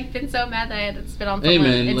like been so mad that I had to spit on someone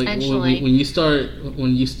intentionally. Like when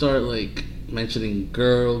you start like mentioning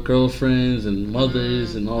girlfriends and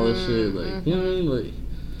mothers and all this shit, like you know what I mean, like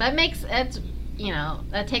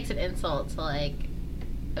that takes an insult to like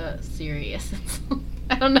a serious insult.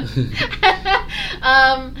 I don't know.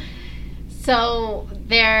 So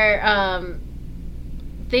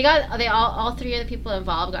all three of the people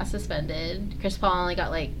involved got suspended. Chris Paul only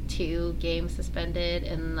got like 2 games suspended,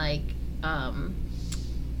 and like the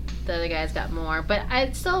other guys got more. But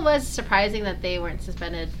it still was surprising that they weren't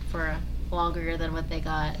suspended for longer than what they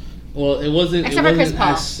got. Well, it wasn't Chris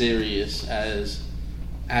Paul. as serious as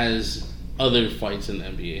other fights in the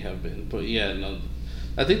NBA have been. But yeah, no,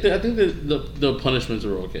 I think the punishments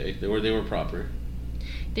were okay. They were proper.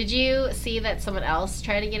 Did you see that someone else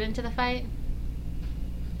tried to get into the fight?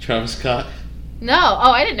 Travis Scott. No.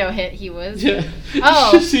 Oh, I didn't know he was. Yeah.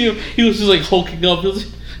 Oh. See him? He was just like hulking up. Was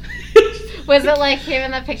it like him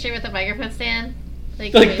in that picture with the microphone stand?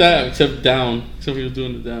 Like that, except down. Except he was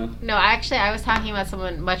doing it down. No, actually, I was talking about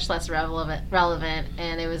someone much less relevant,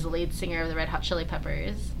 and it was the lead singer of the Red Hot Chili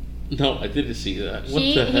Peppers. No, I didn't see that. What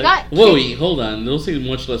the heck? Wait, hold on. Don't say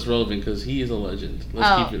much less relevant because he is a legend.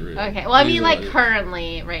 Let's keep it real. Okay. Well, I mean, like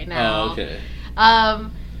currently, right now. Oh, okay.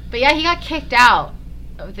 But yeah, he got kicked out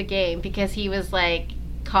of the game because he was like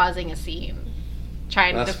causing a scene,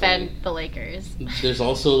 trying to defend the Lakers. There's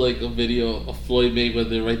also like a video of Floyd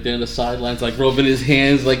Mayweather right there on the sidelines, like rubbing his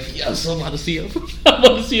hands, like yes, I'm about to see him. I'm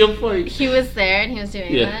about to see him fight. He was there and he was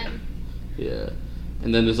doing that. Yeah.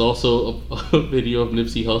 And then there's also a video of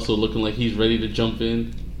Nipsey Hussle looking like he's ready to jump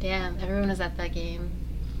in. Damn, everyone was at that game.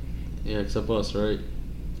 Yeah, except us, right?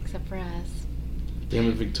 Except for us. Damn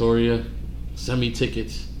it, Victoria. Send me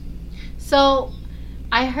tickets. So,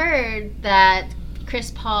 I heard that Chris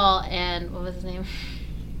Paul and, what was his name?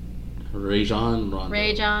 Rajon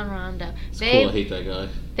Rondo. It's cool, I hate that guy.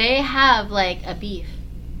 They have, like, a beef.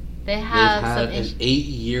 They've had an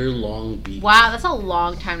 8-year-long beef. Wow, that's a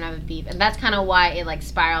long time to have a beef. And that's kind of why it, like,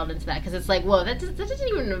 spiraled into that. Because it's like, whoa, that doesn't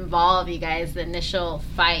even involve you guys, the initial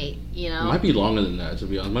fight, you know? It might be longer than that, to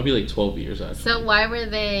be honest. It might be, like, 12 years, actually. So why were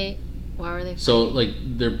they fighting? So, like,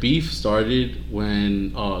 their beef started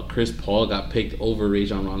when Chris Paul got picked over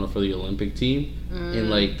Rajon Rondo for the Olympic team.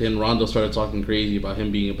 And, like, then Rondo started talking crazy about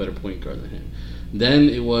him being a better point guard than him. Then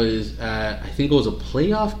it was I think it was a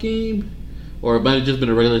playoff game, or it might have just been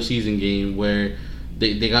a regular season game where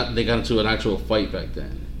they got into an actual fight back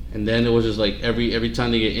then. And then it was just like every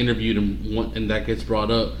time they get interviewed and that gets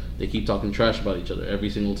brought up, they keep talking trash about each other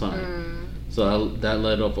every single time. So that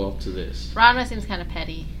led up to this. Rondo seems kind of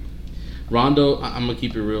petty. Rondo, I'm gonna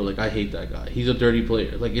keep it real. Like, I hate that guy. He's a dirty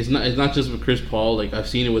player. Like, it's not just with Chris Paul. Like, I've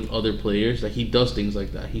seen it with other players. Like, he does things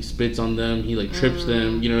like that. He spits on them. He like trips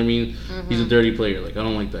them. You know what I mean? He's a dirty player. Like, I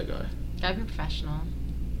don't like that guy. Gotta be professional.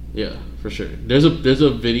 Yeah, for sure. There's a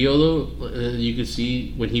video though you could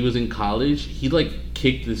see when he was in college. He like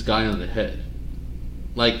kicked this guy on the head.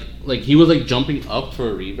 Like he was like jumping up for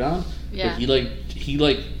a rebound. Yeah. But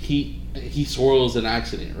he he swirls an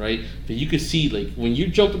accident, right? But you could see, like, when you're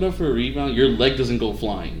jumping up for a rebound, your leg doesn't go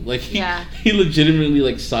flying. Like, he legitimately,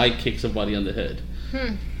 like, side kicks somebody on the head.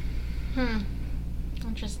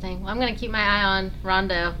 Interesting. Well, I'm going to keep my eye on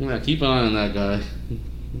Rondo. Yeah, keep an eye on that guy.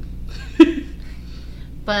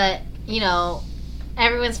 But, you know,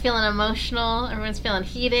 everyone's feeling emotional. Everyone's feeling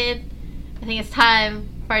heated. I think it's time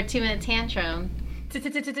for our 2-minute tantrum.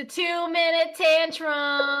 2-minute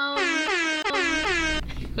tantrum.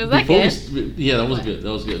 Was that good? Yeah, that was good.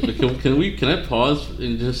 That was good. But can I pause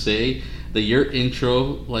and just say that your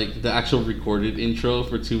intro, like the actual recorded intro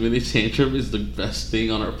for 2-minute tantrum, is the best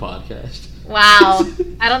thing on our podcast. Wow.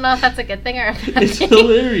 I don't know if that's a good thing or a bad thing. It's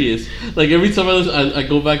hilarious. Like every time I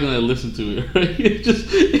go back and I listen to it, right? It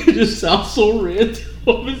just sounds so random.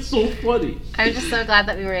 It's so funny. I'm just so glad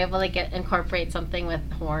that we were able to incorporate something with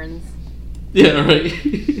horns. Yeah, right.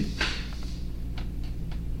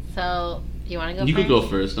 So, you want to go first? You could go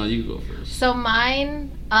first. No, you could go first. So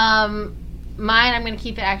mine, I'm going to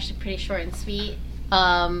keep it actually pretty short and sweet.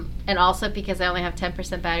 And also because I only have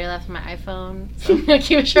 10% battery left on my iPhone, so I'm going to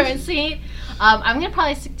keep it short and sweet. I'm going to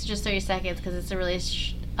probably stick to just 30 seconds because it's a really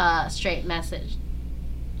straight message.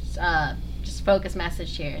 Just focused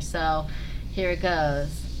message here. So here it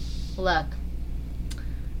goes. Look,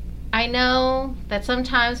 I know that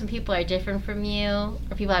sometimes when people are different from you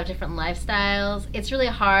or people have different lifestyles, it's really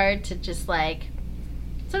hard to just like,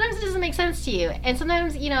 sometimes it doesn't make sense to you. And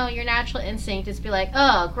sometimes, you know, your natural instinct is to be like,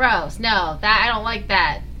 oh, gross. No, I don't like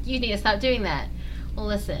that. You need to stop doing that. Well,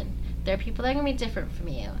 listen, there are people that are going to be different from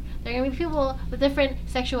you. There are going to be people with different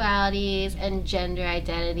sexualities and gender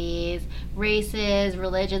identities, races,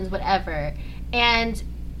 religions, whatever. And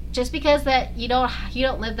just because that you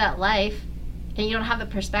don't live that life and you don't have the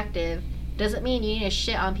perspective doesn't mean you need to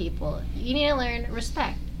shit on people. You need to learn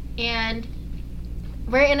respect. And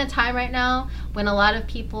we're in a time right now when a lot of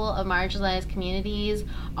people of marginalized communities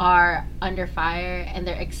are under fire and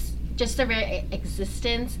just their very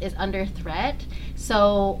existence is under threat.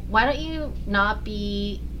 So why don't you not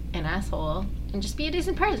be an asshole and just be a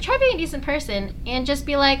decent person? Try being a decent person and just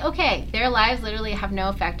be like, okay, their lives literally have no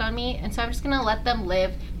effect on me, and so I'm just going to let them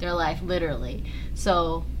live their life literally.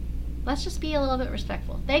 So let's just be a little bit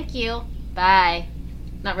respectful. Thank you. Bye.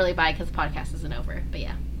 Not really bye because the podcast isn't over, but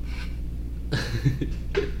yeah.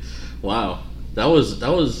 Wow, that was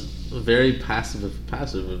very passive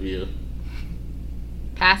of you.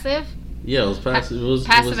 Passive? Yeah, it was passive. It was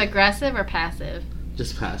passive aggressive or passive?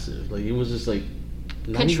 Just passive. Like it was just like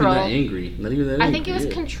not controlled. Even that angry. Not even that angry. I think it was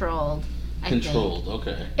controlled. Controlled.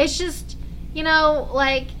 Okay. It's just, you know,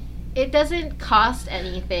 like it doesn't cost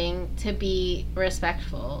anything to be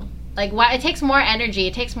respectful. Like, why? It takes more energy.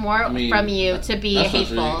 It takes more from you to be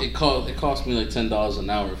hateful. It costs me like $10 an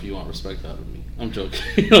hour if you want respect out of me. I'm joking.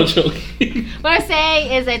 I'm joking. What I'm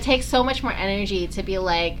saying is, it takes so much more energy to be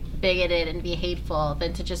like bigoted and be hateful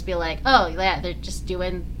than to just be like, oh yeah, they're just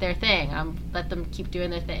doing their thing. Let them keep doing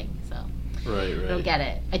their thing. So. Right. I don't get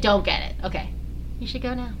it. I don't get it. Okay, you should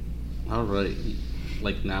go now. All right.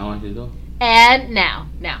 Like now I can go. And now,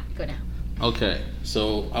 go now. Okay,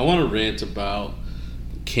 so I want to rant about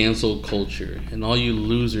cancel culture and all you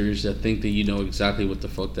losers that think that you know exactly what the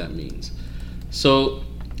fuck that means. So,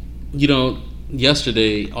 you know,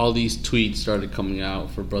 yesterday all these tweets started coming out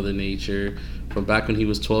for Brother Nature from back when he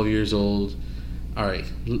was 12 years old. All right,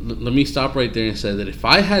 let me stop right there and say that if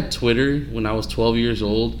I had Twitter when I was 12 years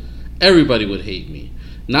old, everybody would hate me.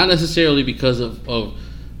 Not necessarily because of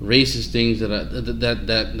racist things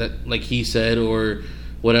that like he said or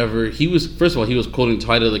whatever. He was, first of all, he was quoting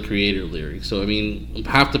Tyler the Creator lyrics. So I mean,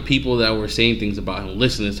 half the people that were saying things about him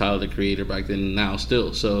listen to Tyler the Creator back then and now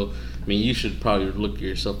still. So I mean, you should probably look at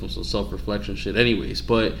yourself with some self-reflection shit anyways.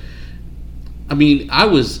 But I mean, I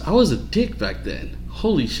was a dick back then.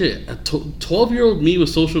 Holy shit. A 12-year-old me with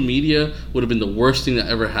social media would have been the worst thing that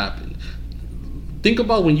ever happened. Think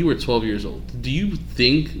about when you were 12 years old. Do you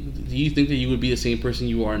think that you would be the same person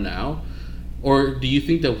you are now? Or do you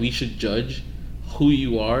think that we should judge who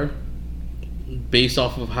you are based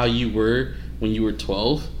off of how you were when you were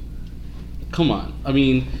 12? Come on. I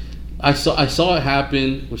mean, I saw it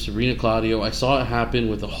happen with Sabrina Claudio. I saw it happen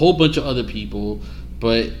with a whole bunch of other people.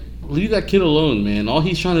 But leave that kid alone, man. All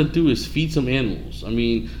he's trying to do is feed some animals. I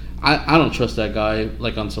mean, I don't trust that guy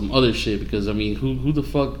like on some other shit because I mean, who the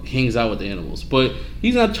fuck hangs out with animals? But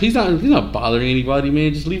he's not bothering anybody,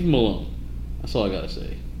 man. Just leave him alone. That's all I gotta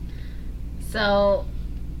say. So,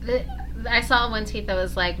 I saw one tweet that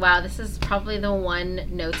was like, "Wow, this is probably the one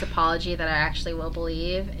Notes apology that I actually will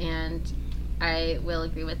believe," and I will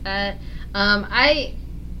agree with that. I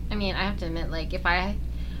mean, I have to admit, like,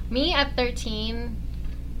 me at 13,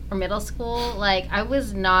 or middle school, like, I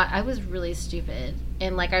was really stupid.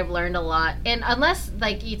 And, like, I've learned a lot. And unless,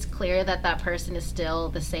 like, it's clear that that person is still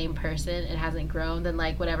the same person and hasn't grown, then,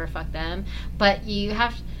 like, whatever, fuck them. But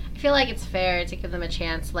I feel like it's fair to give them a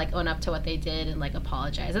chance to, like, own up to what they did and, like,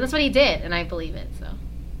 apologize. And that's what he did, and I believe it, so.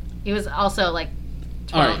 He was also, like,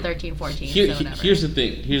 12, right. 13, 14, so whatever. Here's the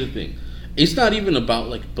thing. It's not even about,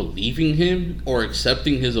 like, believing him or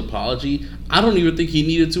accepting his apology. I don't even think he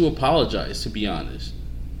needed to apologize, to be honest.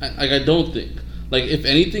 I don't think. Like, if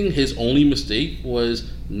anything, his only mistake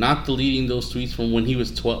was not deleting those tweets from when he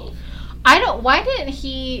was 12. Why didn't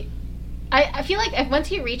he... I feel like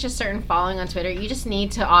once you reach a certain following on Twitter, you just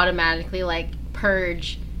need to automatically, like,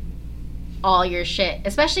 purge all your shit.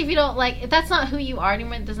 Especially if you don't, like... If that's not who you are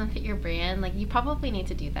anymore, it doesn't fit your brand, like, you probably need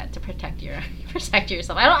to do that to protect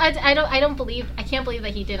yourself. I can't believe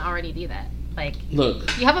that he didn't already do that. Like,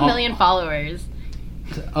 look, you have a million followers.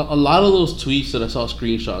 A lot of those tweets that I saw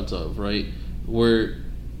screenshots of, right, were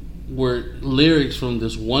lyrics from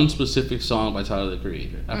this one specific song by Tyler, the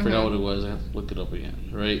Creator. I forgot what it was. I have to look it up again,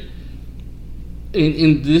 right?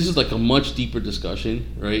 And this is like a much deeper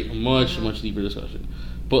discussion, right? A much deeper discussion.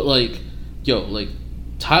 But like,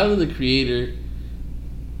 Tyler, the Creator,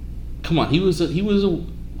 come on, he was a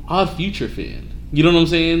Odd Future fan. You know what I'm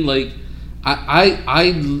saying? Like,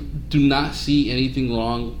 I do not see anything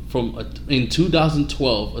wrong in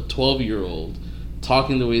 2012, a 12-year-old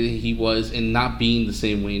talking the way that he was and not being the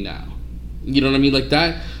same way now. You know what I mean? Like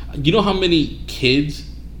that. You know how many kids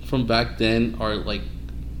from back then are like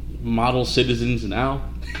model citizens now?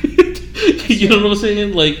 You know what I'm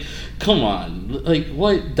saying? Like, come on. Like,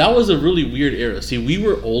 what? That was a really weird era. See, we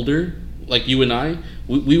were older, like you and I.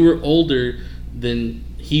 We were older than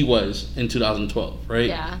he was in 2012, right?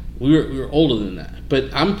 Yeah. We were older than that.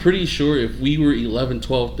 But I'm pretty sure if we were 11,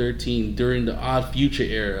 12, 13 during the Odd Future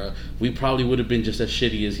era, we probably would have been just as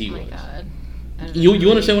shitty as he was. Oh my God. You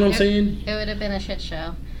understand what I'm saying? It would have been a shit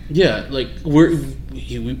show. Yeah, like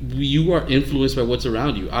you are influenced by what's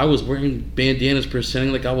around you. I was wearing bandanas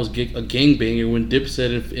pretending like I was a gangbanger when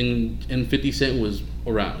Dipset and 50 Cent was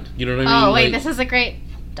around. You know what I mean? Oh, wait, this is a great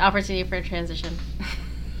opportunity for a transition.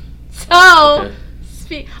 So... Okay.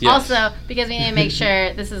 Yes. Also, because we need to make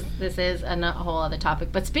sure this is a whole other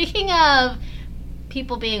topic. But speaking of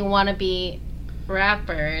people being wannabe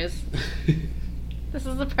rappers, this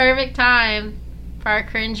is the perfect time for our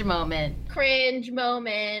cringe moment. Cringe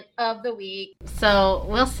moment of the week. So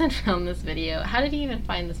Wilson filmed this video. How did he even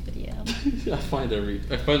find this video? I find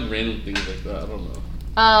random things like that. I don't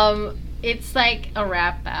know. It's like a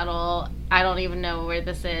rap battle. I don't even know where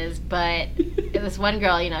this is, but this one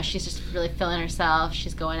girl, you know, she's just really feeling herself.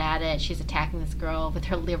 She's going at it. She's attacking this girl with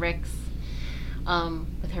her lyrics,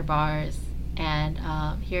 with her bars. And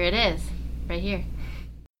here it is, right here.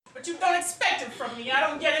 But you don't expect it from me. I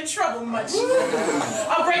don't get in trouble much.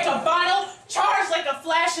 I'll break a bottle, charge like a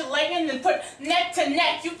flash of lightning, and put neck to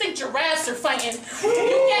neck. You think giraffes are fighting.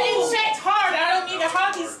 You get inject hard. I don't need a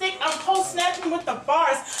hockey stick. I'm post-snapping with the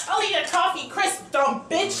bars. I'll eat a coffee crisp, dumb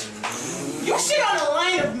bitch. You shit on a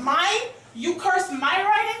line of mine. You cursed my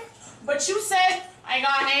writing. But you said, I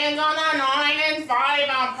got hands on a 9 and 5.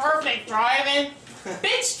 I'm perfect driving.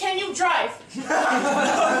 Bitch, can you drive?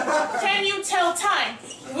 Can you tell time?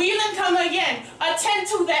 Wheel and come again. Attend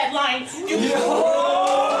to that line.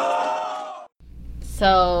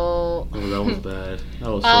 So... Oh, that was bad.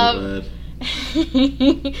 That was so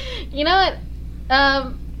bad. You know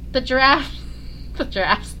what? The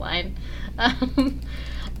giraffe's line. I'm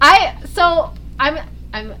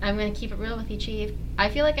gonna keep it real with you, Chief. I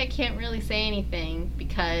feel like I can't really say anything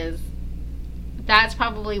because that's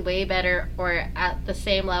probably way better or at the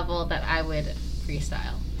same level that I would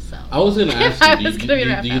freestyle. So I was gonna ask you, do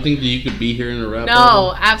you think that you could be here in a rap battle?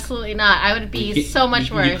 No, absolutely not. I would be so much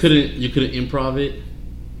worse. You couldn't improv it?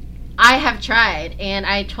 I have tried, and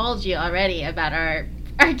I told you already about our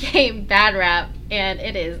game Bad Rap, and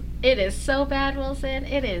it is so bad, Wilson.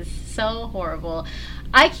 It is so horrible.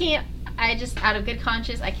 I just, out of good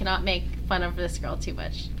conscience, I cannot make fun of this girl too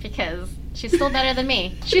much because she's still better than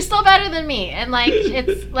me. She's still better than me, and like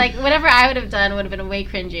it's like whatever I would have done would have been way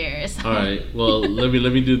cringier. So. All right, well let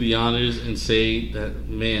me do the honors and say that,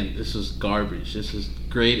 man, this is garbage. This is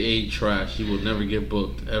grade A trash. You will never get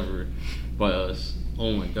booked ever by us.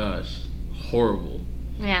 Oh my gosh, horrible.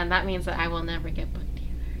 Man, that means that I will never get booked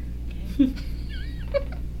either.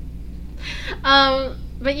 Okay.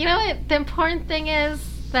 But you know what? The important thing is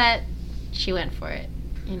that she went for it.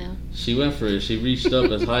 You know. She went for it. She reached up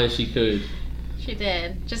as high as she could. She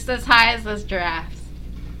did, just as high as those giraffes.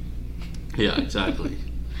 Yeah, exactly.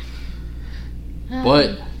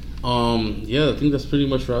 But Yeah, I think that's pretty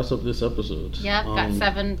much wraps up this episode. Yep, got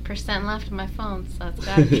 7% left on my phone, so it's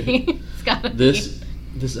gotta be. It's gotta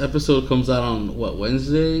This episode comes out on what,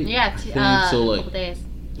 Wednesday? Yeah, so a couple days.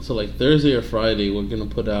 So like Thursday or Friday, we're gonna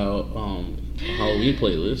put out a Halloween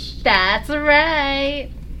playlist. That's right.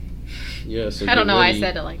 Yeah, so I don't know why I ready.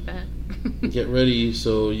 said it like that. Get ready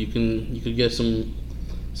so you could get some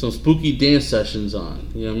spooky dance sessions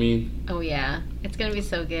on. You know what I mean? Oh yeah, it's gonna be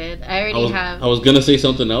so good. I was gonna say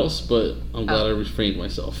something else, but I'm glad I refrained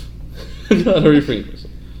myself.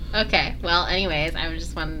 Okay, well, anyways, I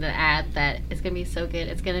just wanted to add that it's gonna be so good.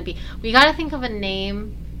 It's gonna be. We gotta think of a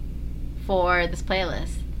name for this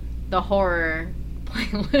playlist. The horror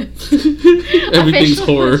playlist. Everything's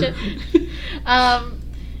horror.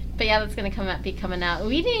 But yeah, that's gonna be coming out.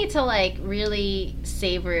 We need to like really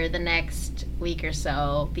savor the next week or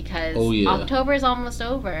so because October is almost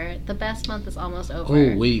over. The best month is almost over.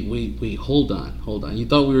 Oh wait! Hold on. You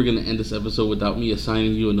thought we were gonna end this episode without me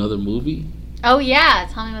assigning you another movie? Oh yeah,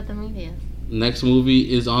 tell me what the movie is. Next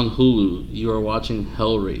movie is on Hulu. You are watching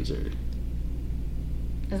Hellraiser.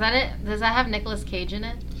 Is that it? Does that have Nicolas Cage in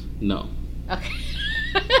it? No. Okay.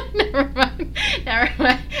 Never mind.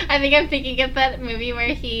 I think I'm thinking of that movie where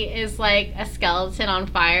he is like a skeleton on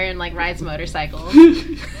fire and like rides motorcycles.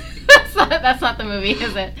 That's not the movie,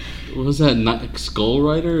 is it? What was that? Skull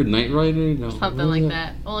Rider? Knight Rider? No. Something like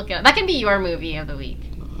that. We'll look it up. That can be your movie of the week.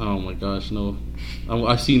 Oh my gosh, no.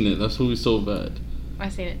 I've seen it. That movie's so bad.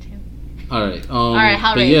 I've seen it too. Alright,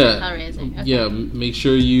 Hellraiser. Okay. Yeah, make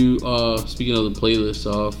sure you, speaking of the playlist,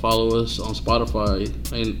 follow us on Spotify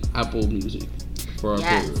and Apple Music for our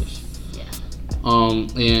playlist. Yeah.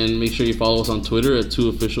 And make sure you follow us on Twitter at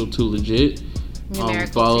 2official2legit.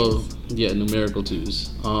 Numerical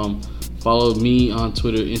twos. Follow me on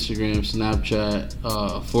Twitter, Instagram, Snapchat,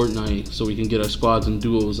 Fortnite, so we can get our squads and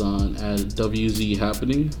duos on at WZ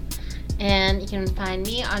Happening. And you can find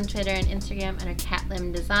me on Twitter and Instagram under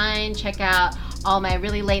Catlim Design. Check out all my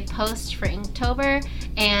really late posts for Inktober.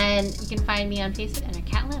 And you can find me on Facebook under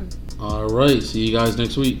Catlim. All right. See you guys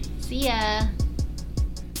next week. See ya.